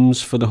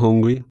crumbs for the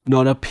hungry.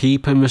 Not a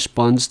peep in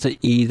response to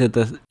either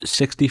the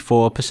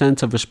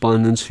 64% of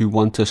respondents who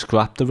want to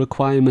scrap the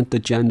requirement that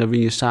gender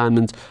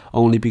reassignment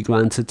only be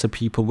granted to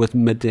people with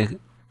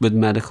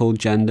medical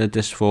gender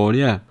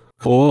dysphoria,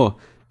 or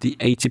the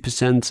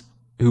 80%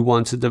 who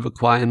wanted the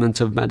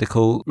requirement of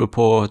medical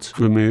reports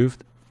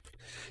removed.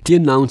 The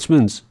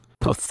announcement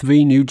of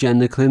 3 new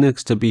gender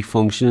clinics to be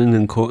functioning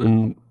and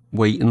cutting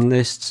waiting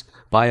lists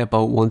by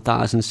about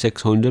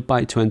 1,600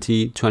 by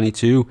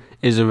 2022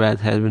 is a red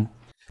herring.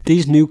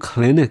 These new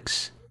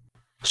clinics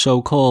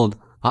so-called,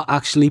 are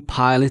actually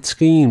pilot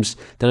schemes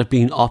that have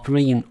been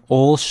operating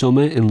all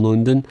summer in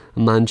London,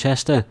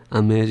 Manchester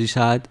and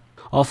Merseyside,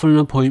 offering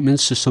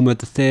appointments to some of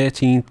the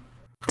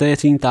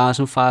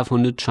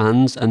 13,500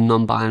 trans and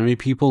non-binary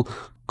people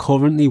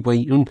currently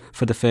waiting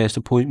for the first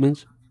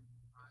appointment.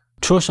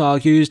 Truss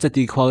argues that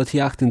the Equality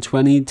Act in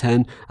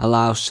 2010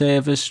 allows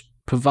service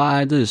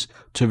providers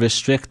to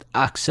restrict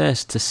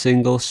access to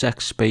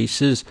single-sex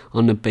spaces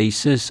on the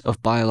basis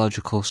of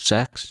biological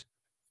sex.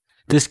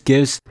 This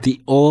gives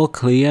the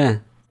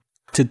all-clear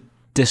to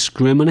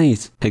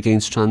discriminate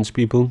against trans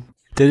people.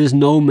 There is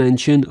no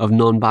mention of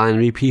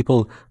non-binary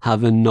people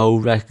having no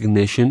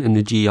recognition in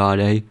the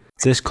GRA.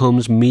 This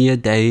comes mere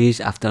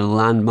days after the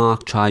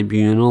landmark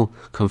tribunal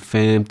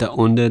confirmed that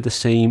under the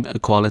same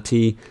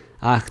Equality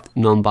Act,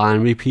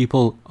 non-binary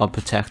people are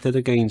protected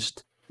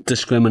against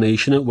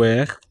discrimination at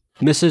work.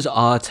 Mrs.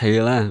 R.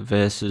 Taylor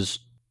versus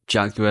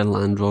Jaguar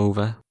Land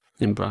Rover,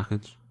 in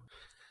brackets.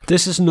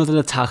 This is another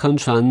attack on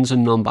trans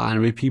and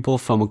non-binary people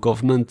from a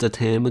government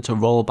determined to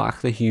roll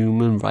back the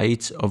human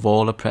rights of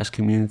all oppressed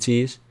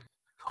communities.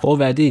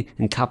 Already,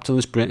 in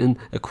capitalist Britain,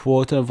 a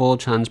quarter of all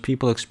trans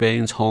people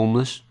experience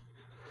homeless.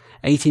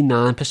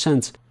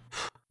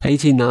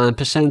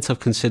 89% have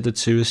considered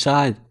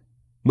suicide.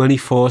 Many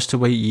forced to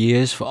wait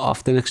years for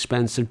often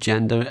expensive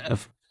gender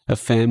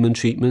affirming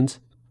treatment.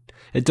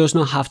 It does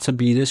not have to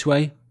be this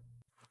way.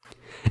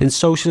 In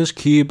socialist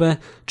Cuba,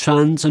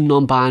 trans and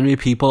non-binary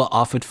people are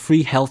offered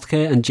free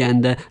healthcare and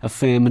gender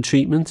affirming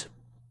treatment.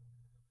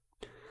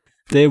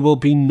 There will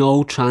be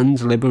no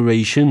trans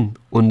liberation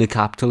under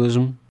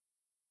capitalism.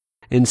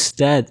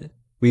 Instead,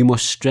 we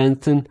must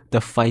strengthen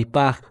the fight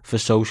back for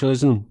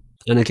socialism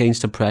and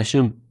against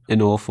oppression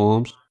in all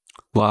forms.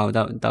 Wow,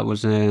 that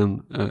was a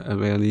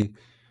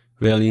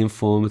really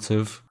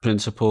informative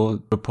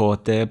principal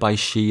report there by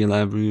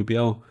Sheila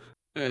Rubio.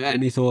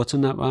 Any thoughts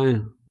on that,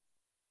 Ryan?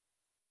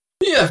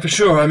 Yeah, for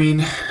sure. I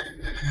mean,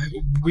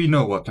 we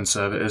know what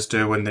conservatives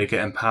do when they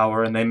get in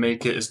power, and they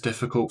make it as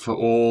difficult for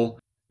all,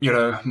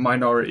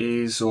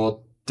 minorities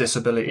or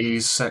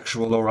disabilities,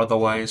 sexual or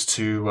otherwise,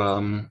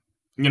 to,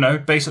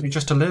 basically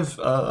just to live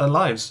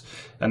lives.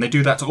 And they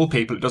do that to all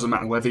people. It doesn't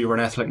matter whether you're an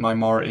ethnic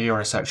minority or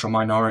a sexual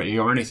minority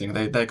or anything.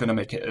 They're going to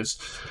make it as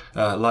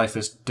life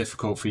as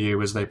difficult for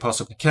you as they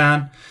possibly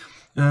can.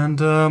 And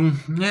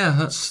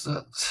that's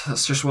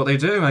just what they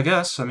do, I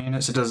guess. I mean,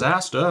 it's a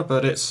disaster,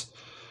 but it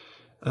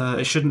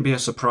shouldn't be a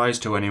surprise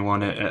to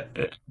anyone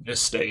at this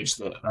stage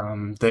that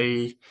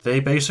they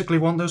basically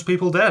want those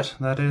people dead.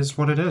 That is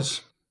what it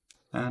is,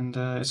 and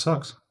it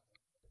sucks.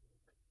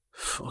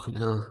 Fucking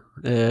hell.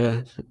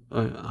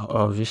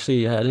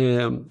 Obviously,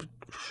 yeah.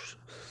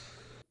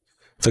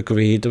 The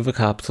greed of a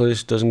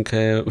capitalist doesn't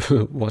care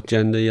what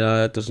gender you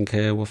are, doesn't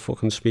care what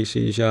fucking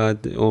species you are.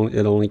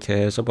 It only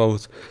cares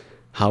about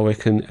how it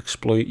can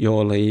exploit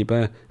your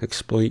labour,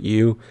 exploit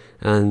you,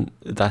 and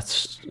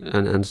it's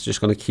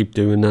just going to keep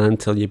doing that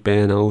until you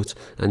burn out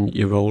and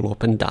you roll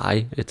up and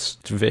die. It's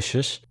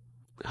vicious.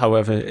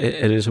 However,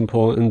 it is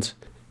important,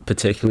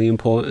 particularly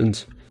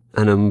important,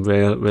 and I'm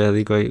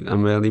really great.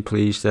 I'm really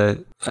pleased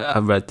that I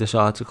read this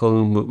article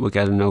and we're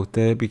getting out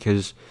there,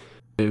 because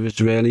it was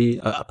really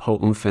a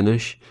potent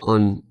finish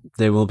on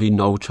there will be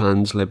no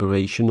trans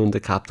liberation under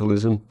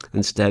capitalism.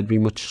 Instead,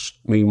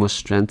 we must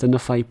strengthen the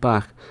fight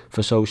back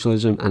for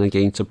socialism and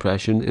against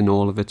oppression in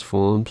all of its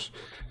forms.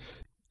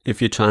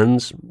 If you're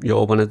trans,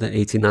 you're one of the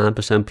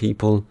 89%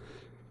 people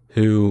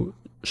who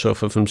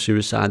suffer from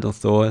suicidal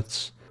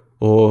thoughts,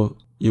 or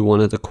you're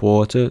one of the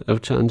quarter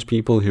of trans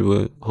people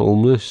who are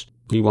homeless.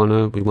 We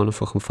wanna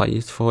fucking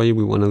fight for you.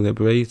 We wanna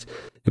liberate.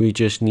 We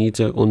just need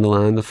to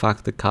underline the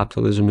fact that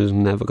capitalism is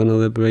never gonna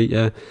liberate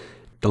you.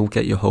 Don't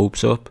get your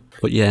hopes up.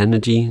 Put your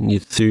energy and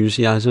your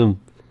enthusiasm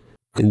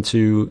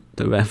into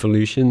the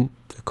revolution,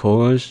 the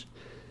cause.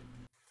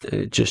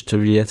 Just to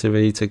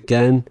reiterate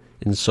again,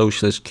 in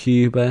socialist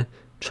Cuba,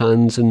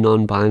 trans and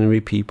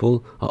non-binary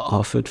people are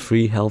offered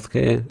free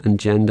healthcare and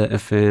gender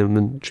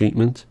affirming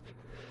treatment.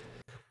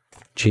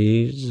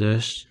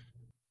 Jesus.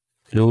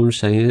 You know what I'm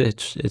saying?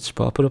 It's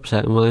proper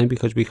upsetting, mine,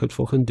 because we could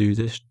fucking do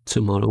this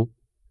tomorrow.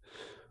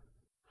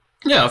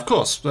 Yeah, of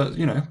course, but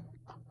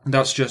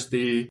that's just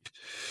the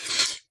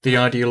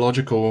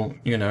ideological,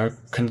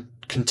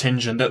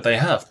 contingent that they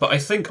have. But I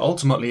think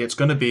ultimately it's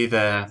going to be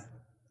their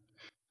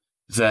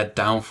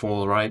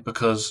downfall, right?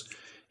 Because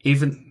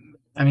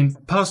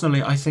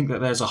personally, I think that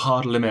there's a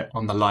hard limit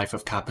on the life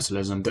of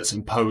capitalism that's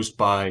imposed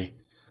by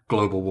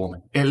global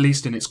warming, at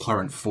least in its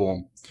current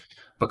form.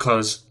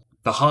 Because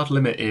the hard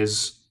limit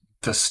is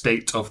the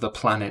state of the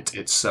planet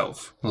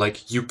itself.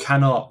 Like, you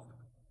cannot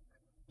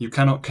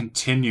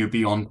continue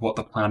beyond what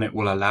the planet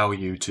will allow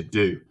you to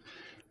do.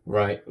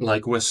 Right.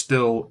 Like, we're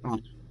still at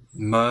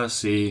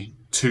mercy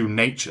to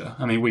nature.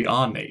 I mean, we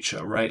are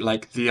nature, right?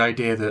 Like, the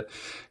idea that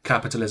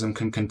capitalism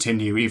can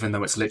continue even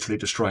though it's literally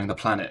destroying the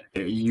planet,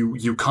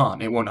 you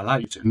can't. It won't allow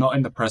you to. Not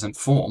in the present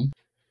form.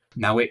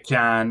 Now it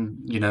can,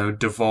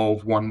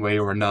 devolve one way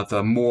or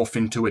another, morph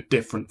into a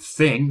different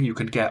thing. You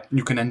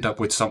can end up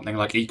with something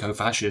like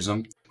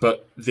eco-fascism.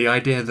 But the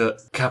idea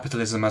that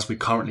capitalism as we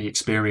currently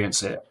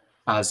experience it,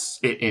 as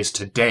it is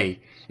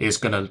today, is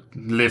going to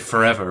live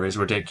forever is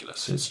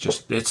ridiculous.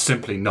 It's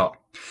simply not.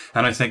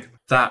 And I think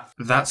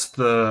that's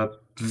the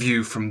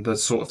view from the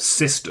sort of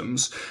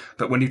systems.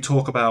 But when you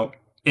talk about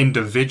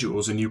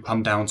individuals and you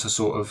come down to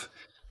sort of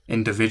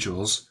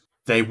individuals,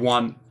 they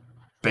want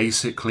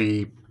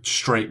basically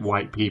straight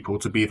white people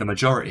to be the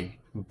majority.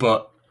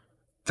 But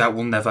that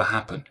will never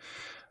happen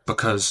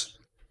because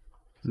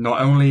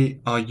not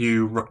only are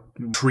you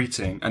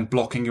retreating and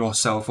blocking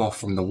yourself off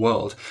from the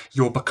world,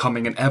 you're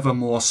becoming an ever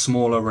more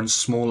smaller and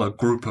smaller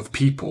group of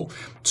people,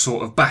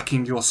 sort of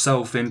backing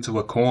yourself into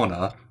a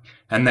corner.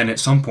 And then at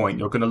some point,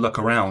 you're going to look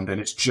around and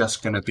it's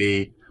just going to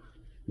be,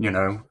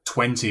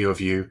 20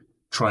 of you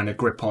trying to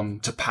grip on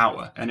to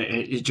power. And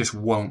it just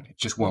won't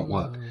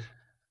work.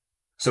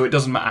 So it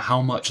doesn't matter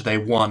how much they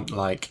want,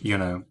 like,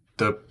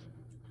 the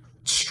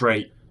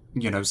straight,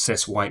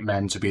 cis white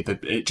men to be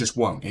it just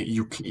won't.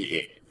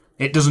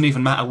 It doesn't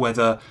even matter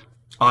whether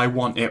I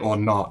want it or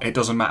not. It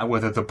doesn't matter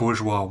whether the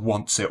bourgeois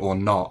wants it or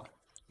not.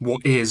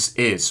 What is.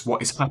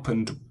 What has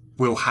happened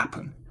will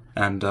happen.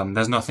 And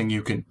there's nothing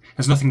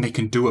they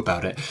can do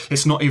about it.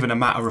 It's not even a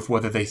matter of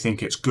whether they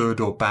think it's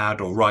good or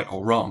bad or right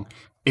or wrong.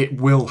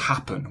 It will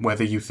happen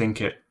whether you think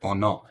it or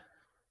not.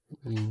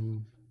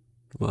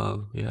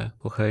 Wow, yeah,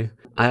 okay.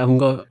 I haven't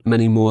got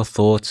many more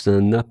thoughts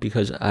than that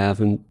because I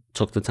haven't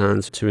took the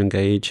time to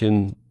engage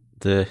in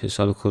the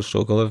historical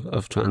struggle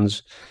of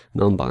trans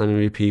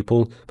non-binary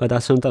people, but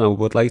that's something I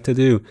would like to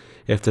do.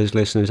 If there's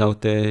listeners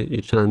out there,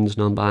 you're trans,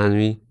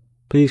 non-binary,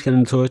 please get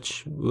in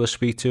touch. We'll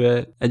speak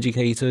to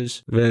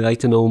educators. Really like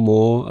to know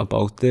more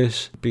about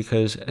this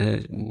because,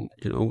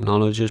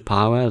 knowledge is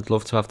power. I'd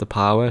love to have the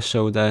power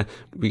so that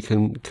we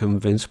can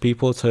convince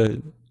people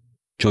to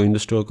join the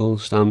struggle,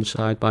 stand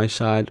side by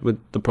side with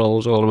the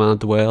pros all around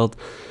the world,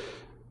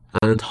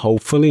 and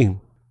hopefully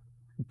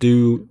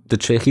do the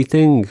tricky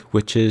thing,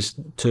 which is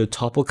to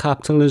topple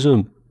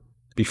capitalism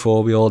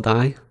before we all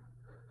die.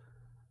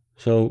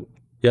 So,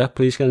 yeah,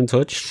 please get in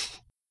touch.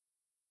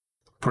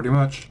 Pretty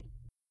much.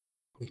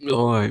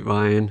 All right,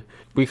 Ryan.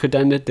 We could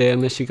end it there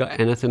unless you got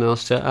anything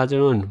else to add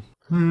on.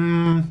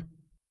 Don't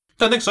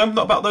think so.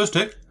 Not about those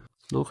two.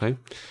 Okay.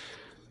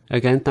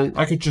 Again,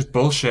 I could just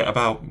bullshit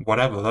about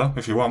whatever, though,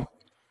 if you want.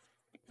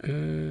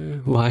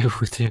 Why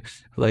would you?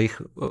 Like,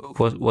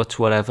 what's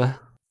whatever?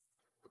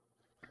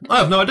 I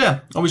have no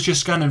idea. I was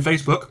just scanning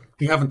Facebook.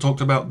 You haven't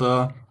talked about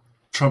the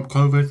Trump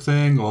COVID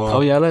thing, or...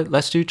 Oh yeah,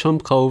 let's do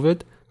Trump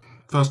COVID.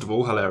 First of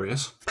all,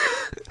 hilarious.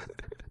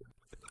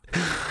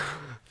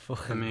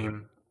 I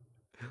mean,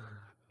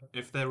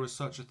 if there was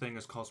such a thing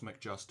as cosmic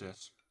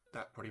justice,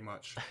 that's pretty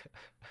much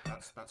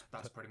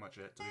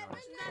it, to be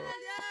honest.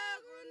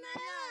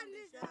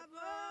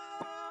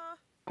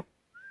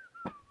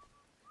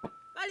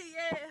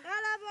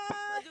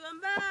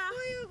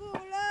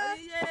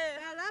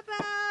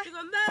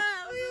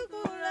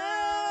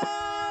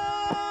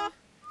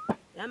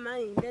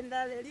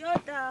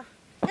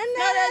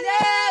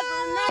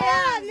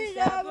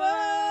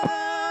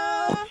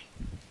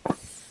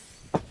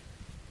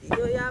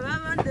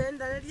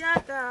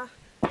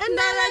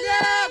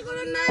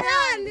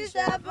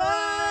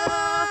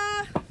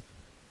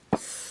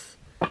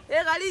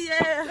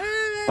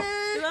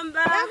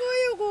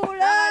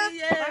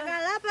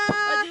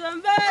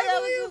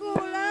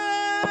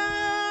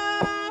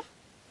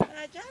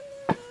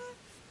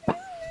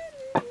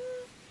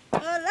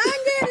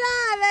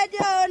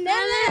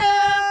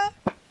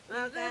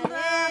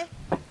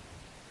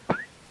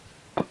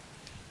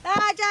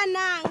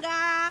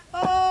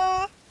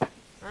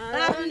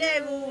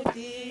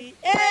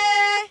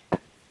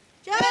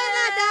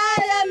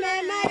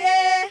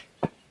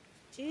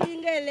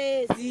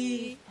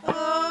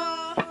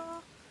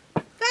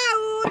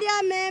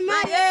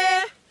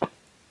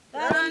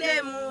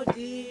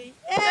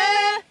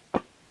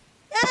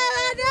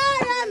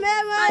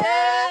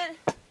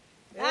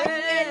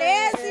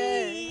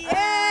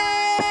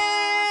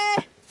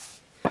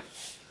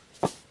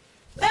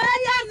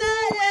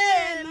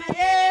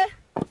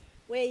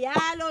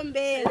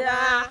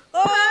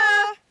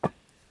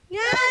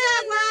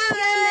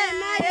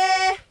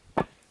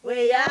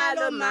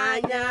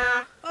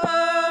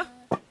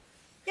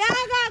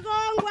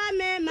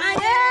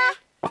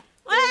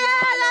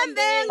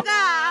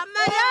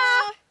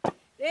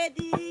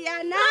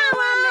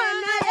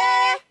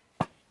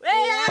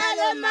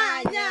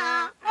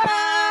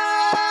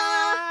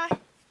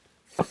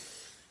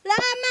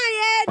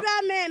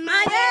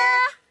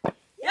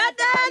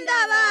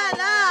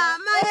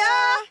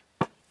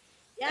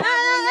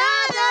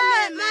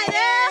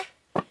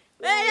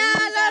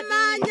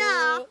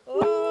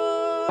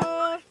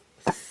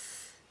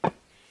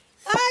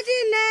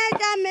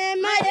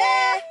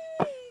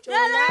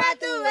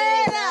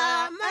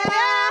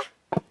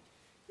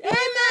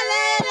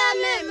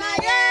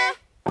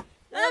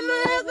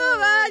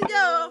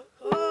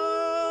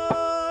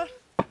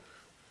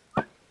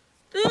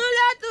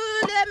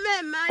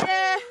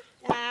 memaye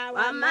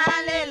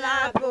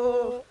wamalelapo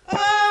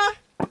oh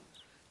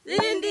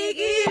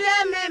zindikile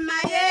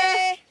memaye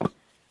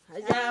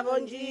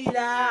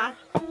ajabonjila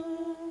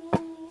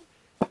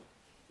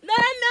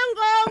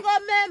nanongongo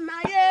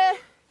memaye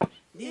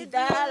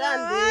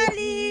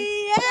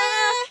ditalandeliye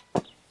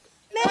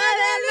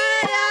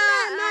merenaya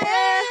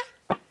memaye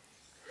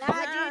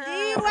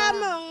lajidiwa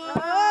mongo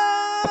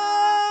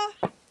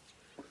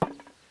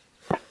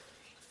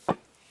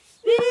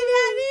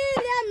Vilya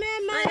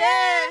memaye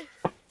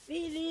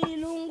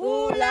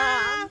vililungula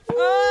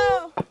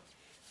oh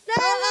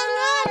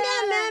Nalangana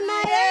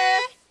memaye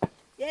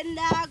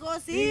yenda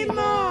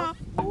gosimo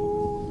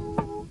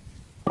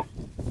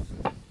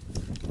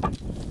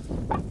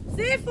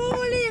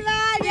Sifuli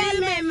valya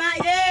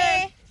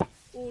memaye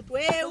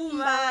utwe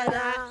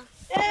umbala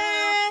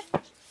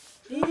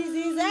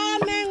Diziza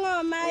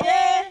mengoma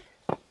ye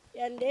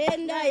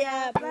yandenda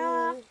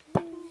yapa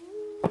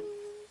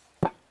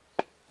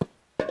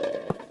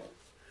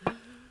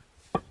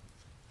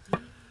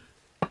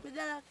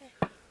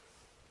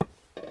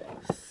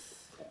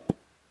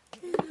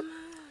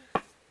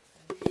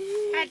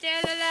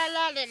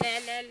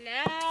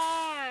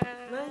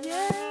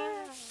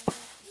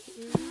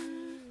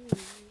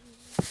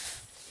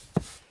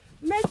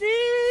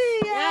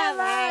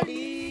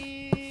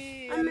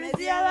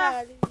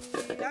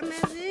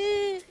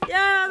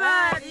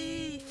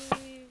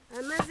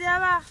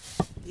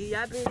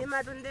Yapili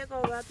matundeko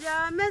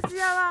wapya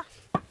mesiawa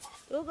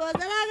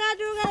ukozalaga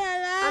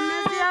tugalala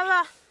amesiawa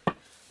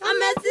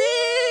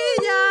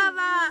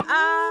amesiawa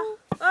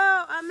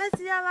oh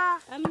amesiawa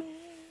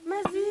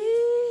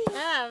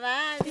amesiawa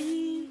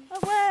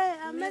owe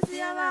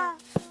amesiawa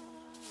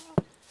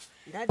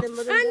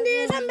andi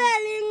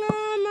tambelinga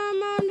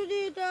mama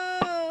ndito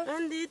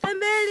andi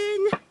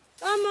tambelinya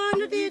mama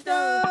ndito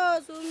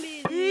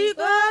sumbili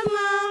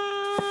koma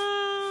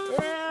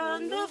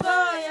nduko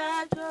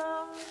yacho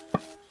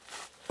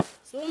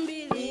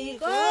Sumbili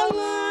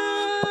kongo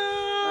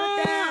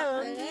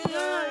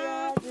otanyo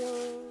yajo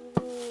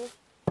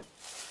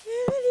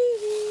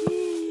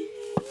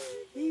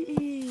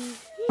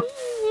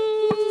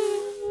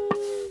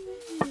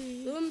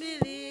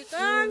Sumbili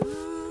kongo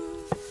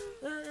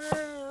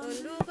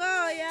onduko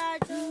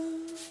yajo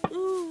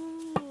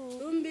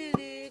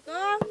Sumbili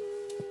kongo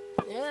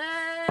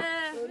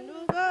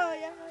onduko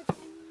yajo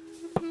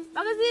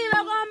Bakasiba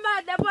kwamba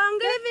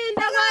dabongili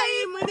vinda kwa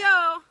imulyo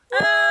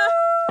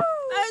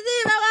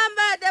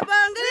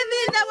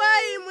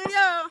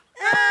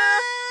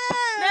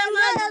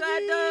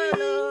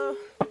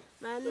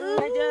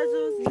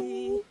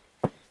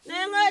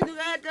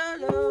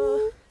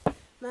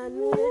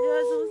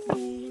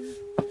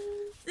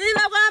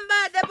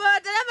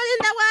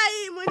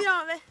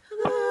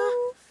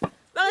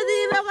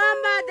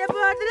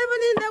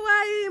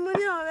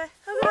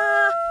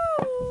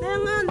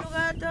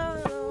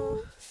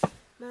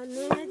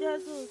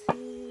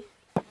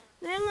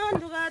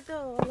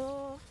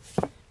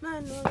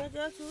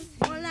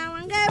Ola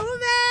wange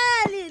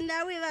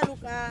uvelinda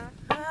wivaluka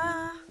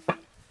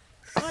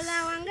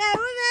Ola wange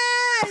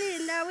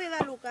uvelinda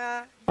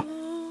wivaluka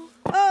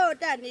Oh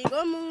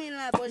tandiko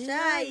mungila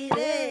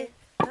poshaire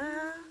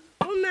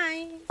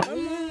Umai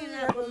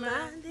mungila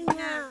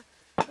pomandinga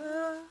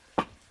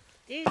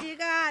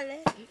Tijikale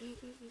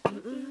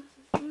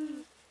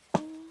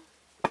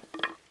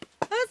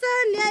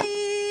Osanya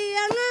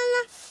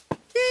iyangala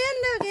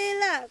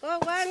Tiyendukila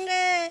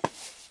kokwange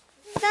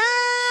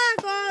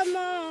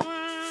Takomoa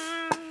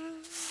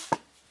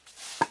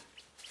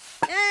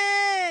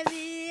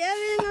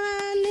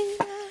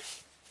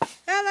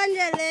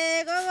Kavanjale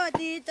koko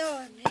tito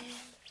wange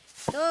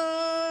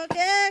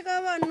Toke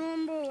koko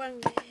numbu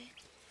wange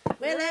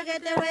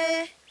Welekete we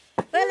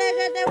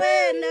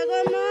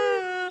nakomo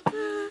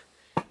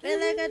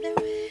Welekete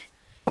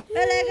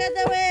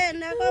we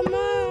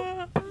nakomo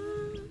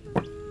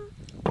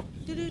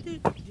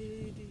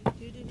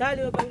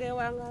Tali upange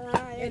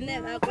wangala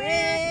eneva kwe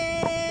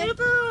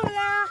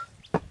Ukula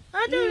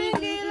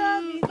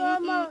Atulingilo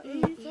mikomo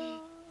iso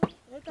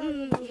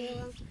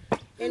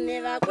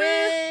Eneva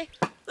kwe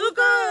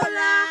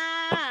Ukula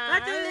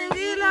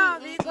Atulingilo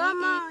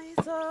mikomo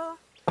iso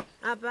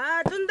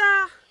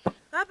Apatunda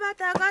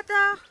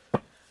Apatakata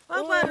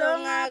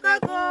Wakwalonga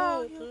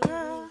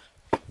kakoyuka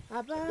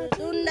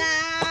Apatunda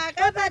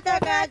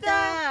Kapatakata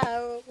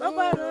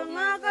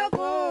Wakwalonga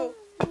kakoyuka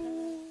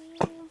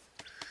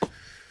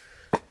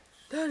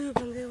Tali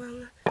upange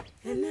wanga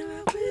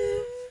eneva kwe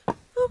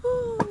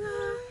Ukula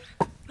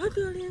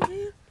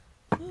Atulingilo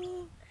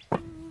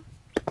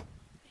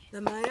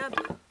Damaya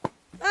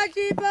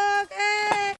Ajiboke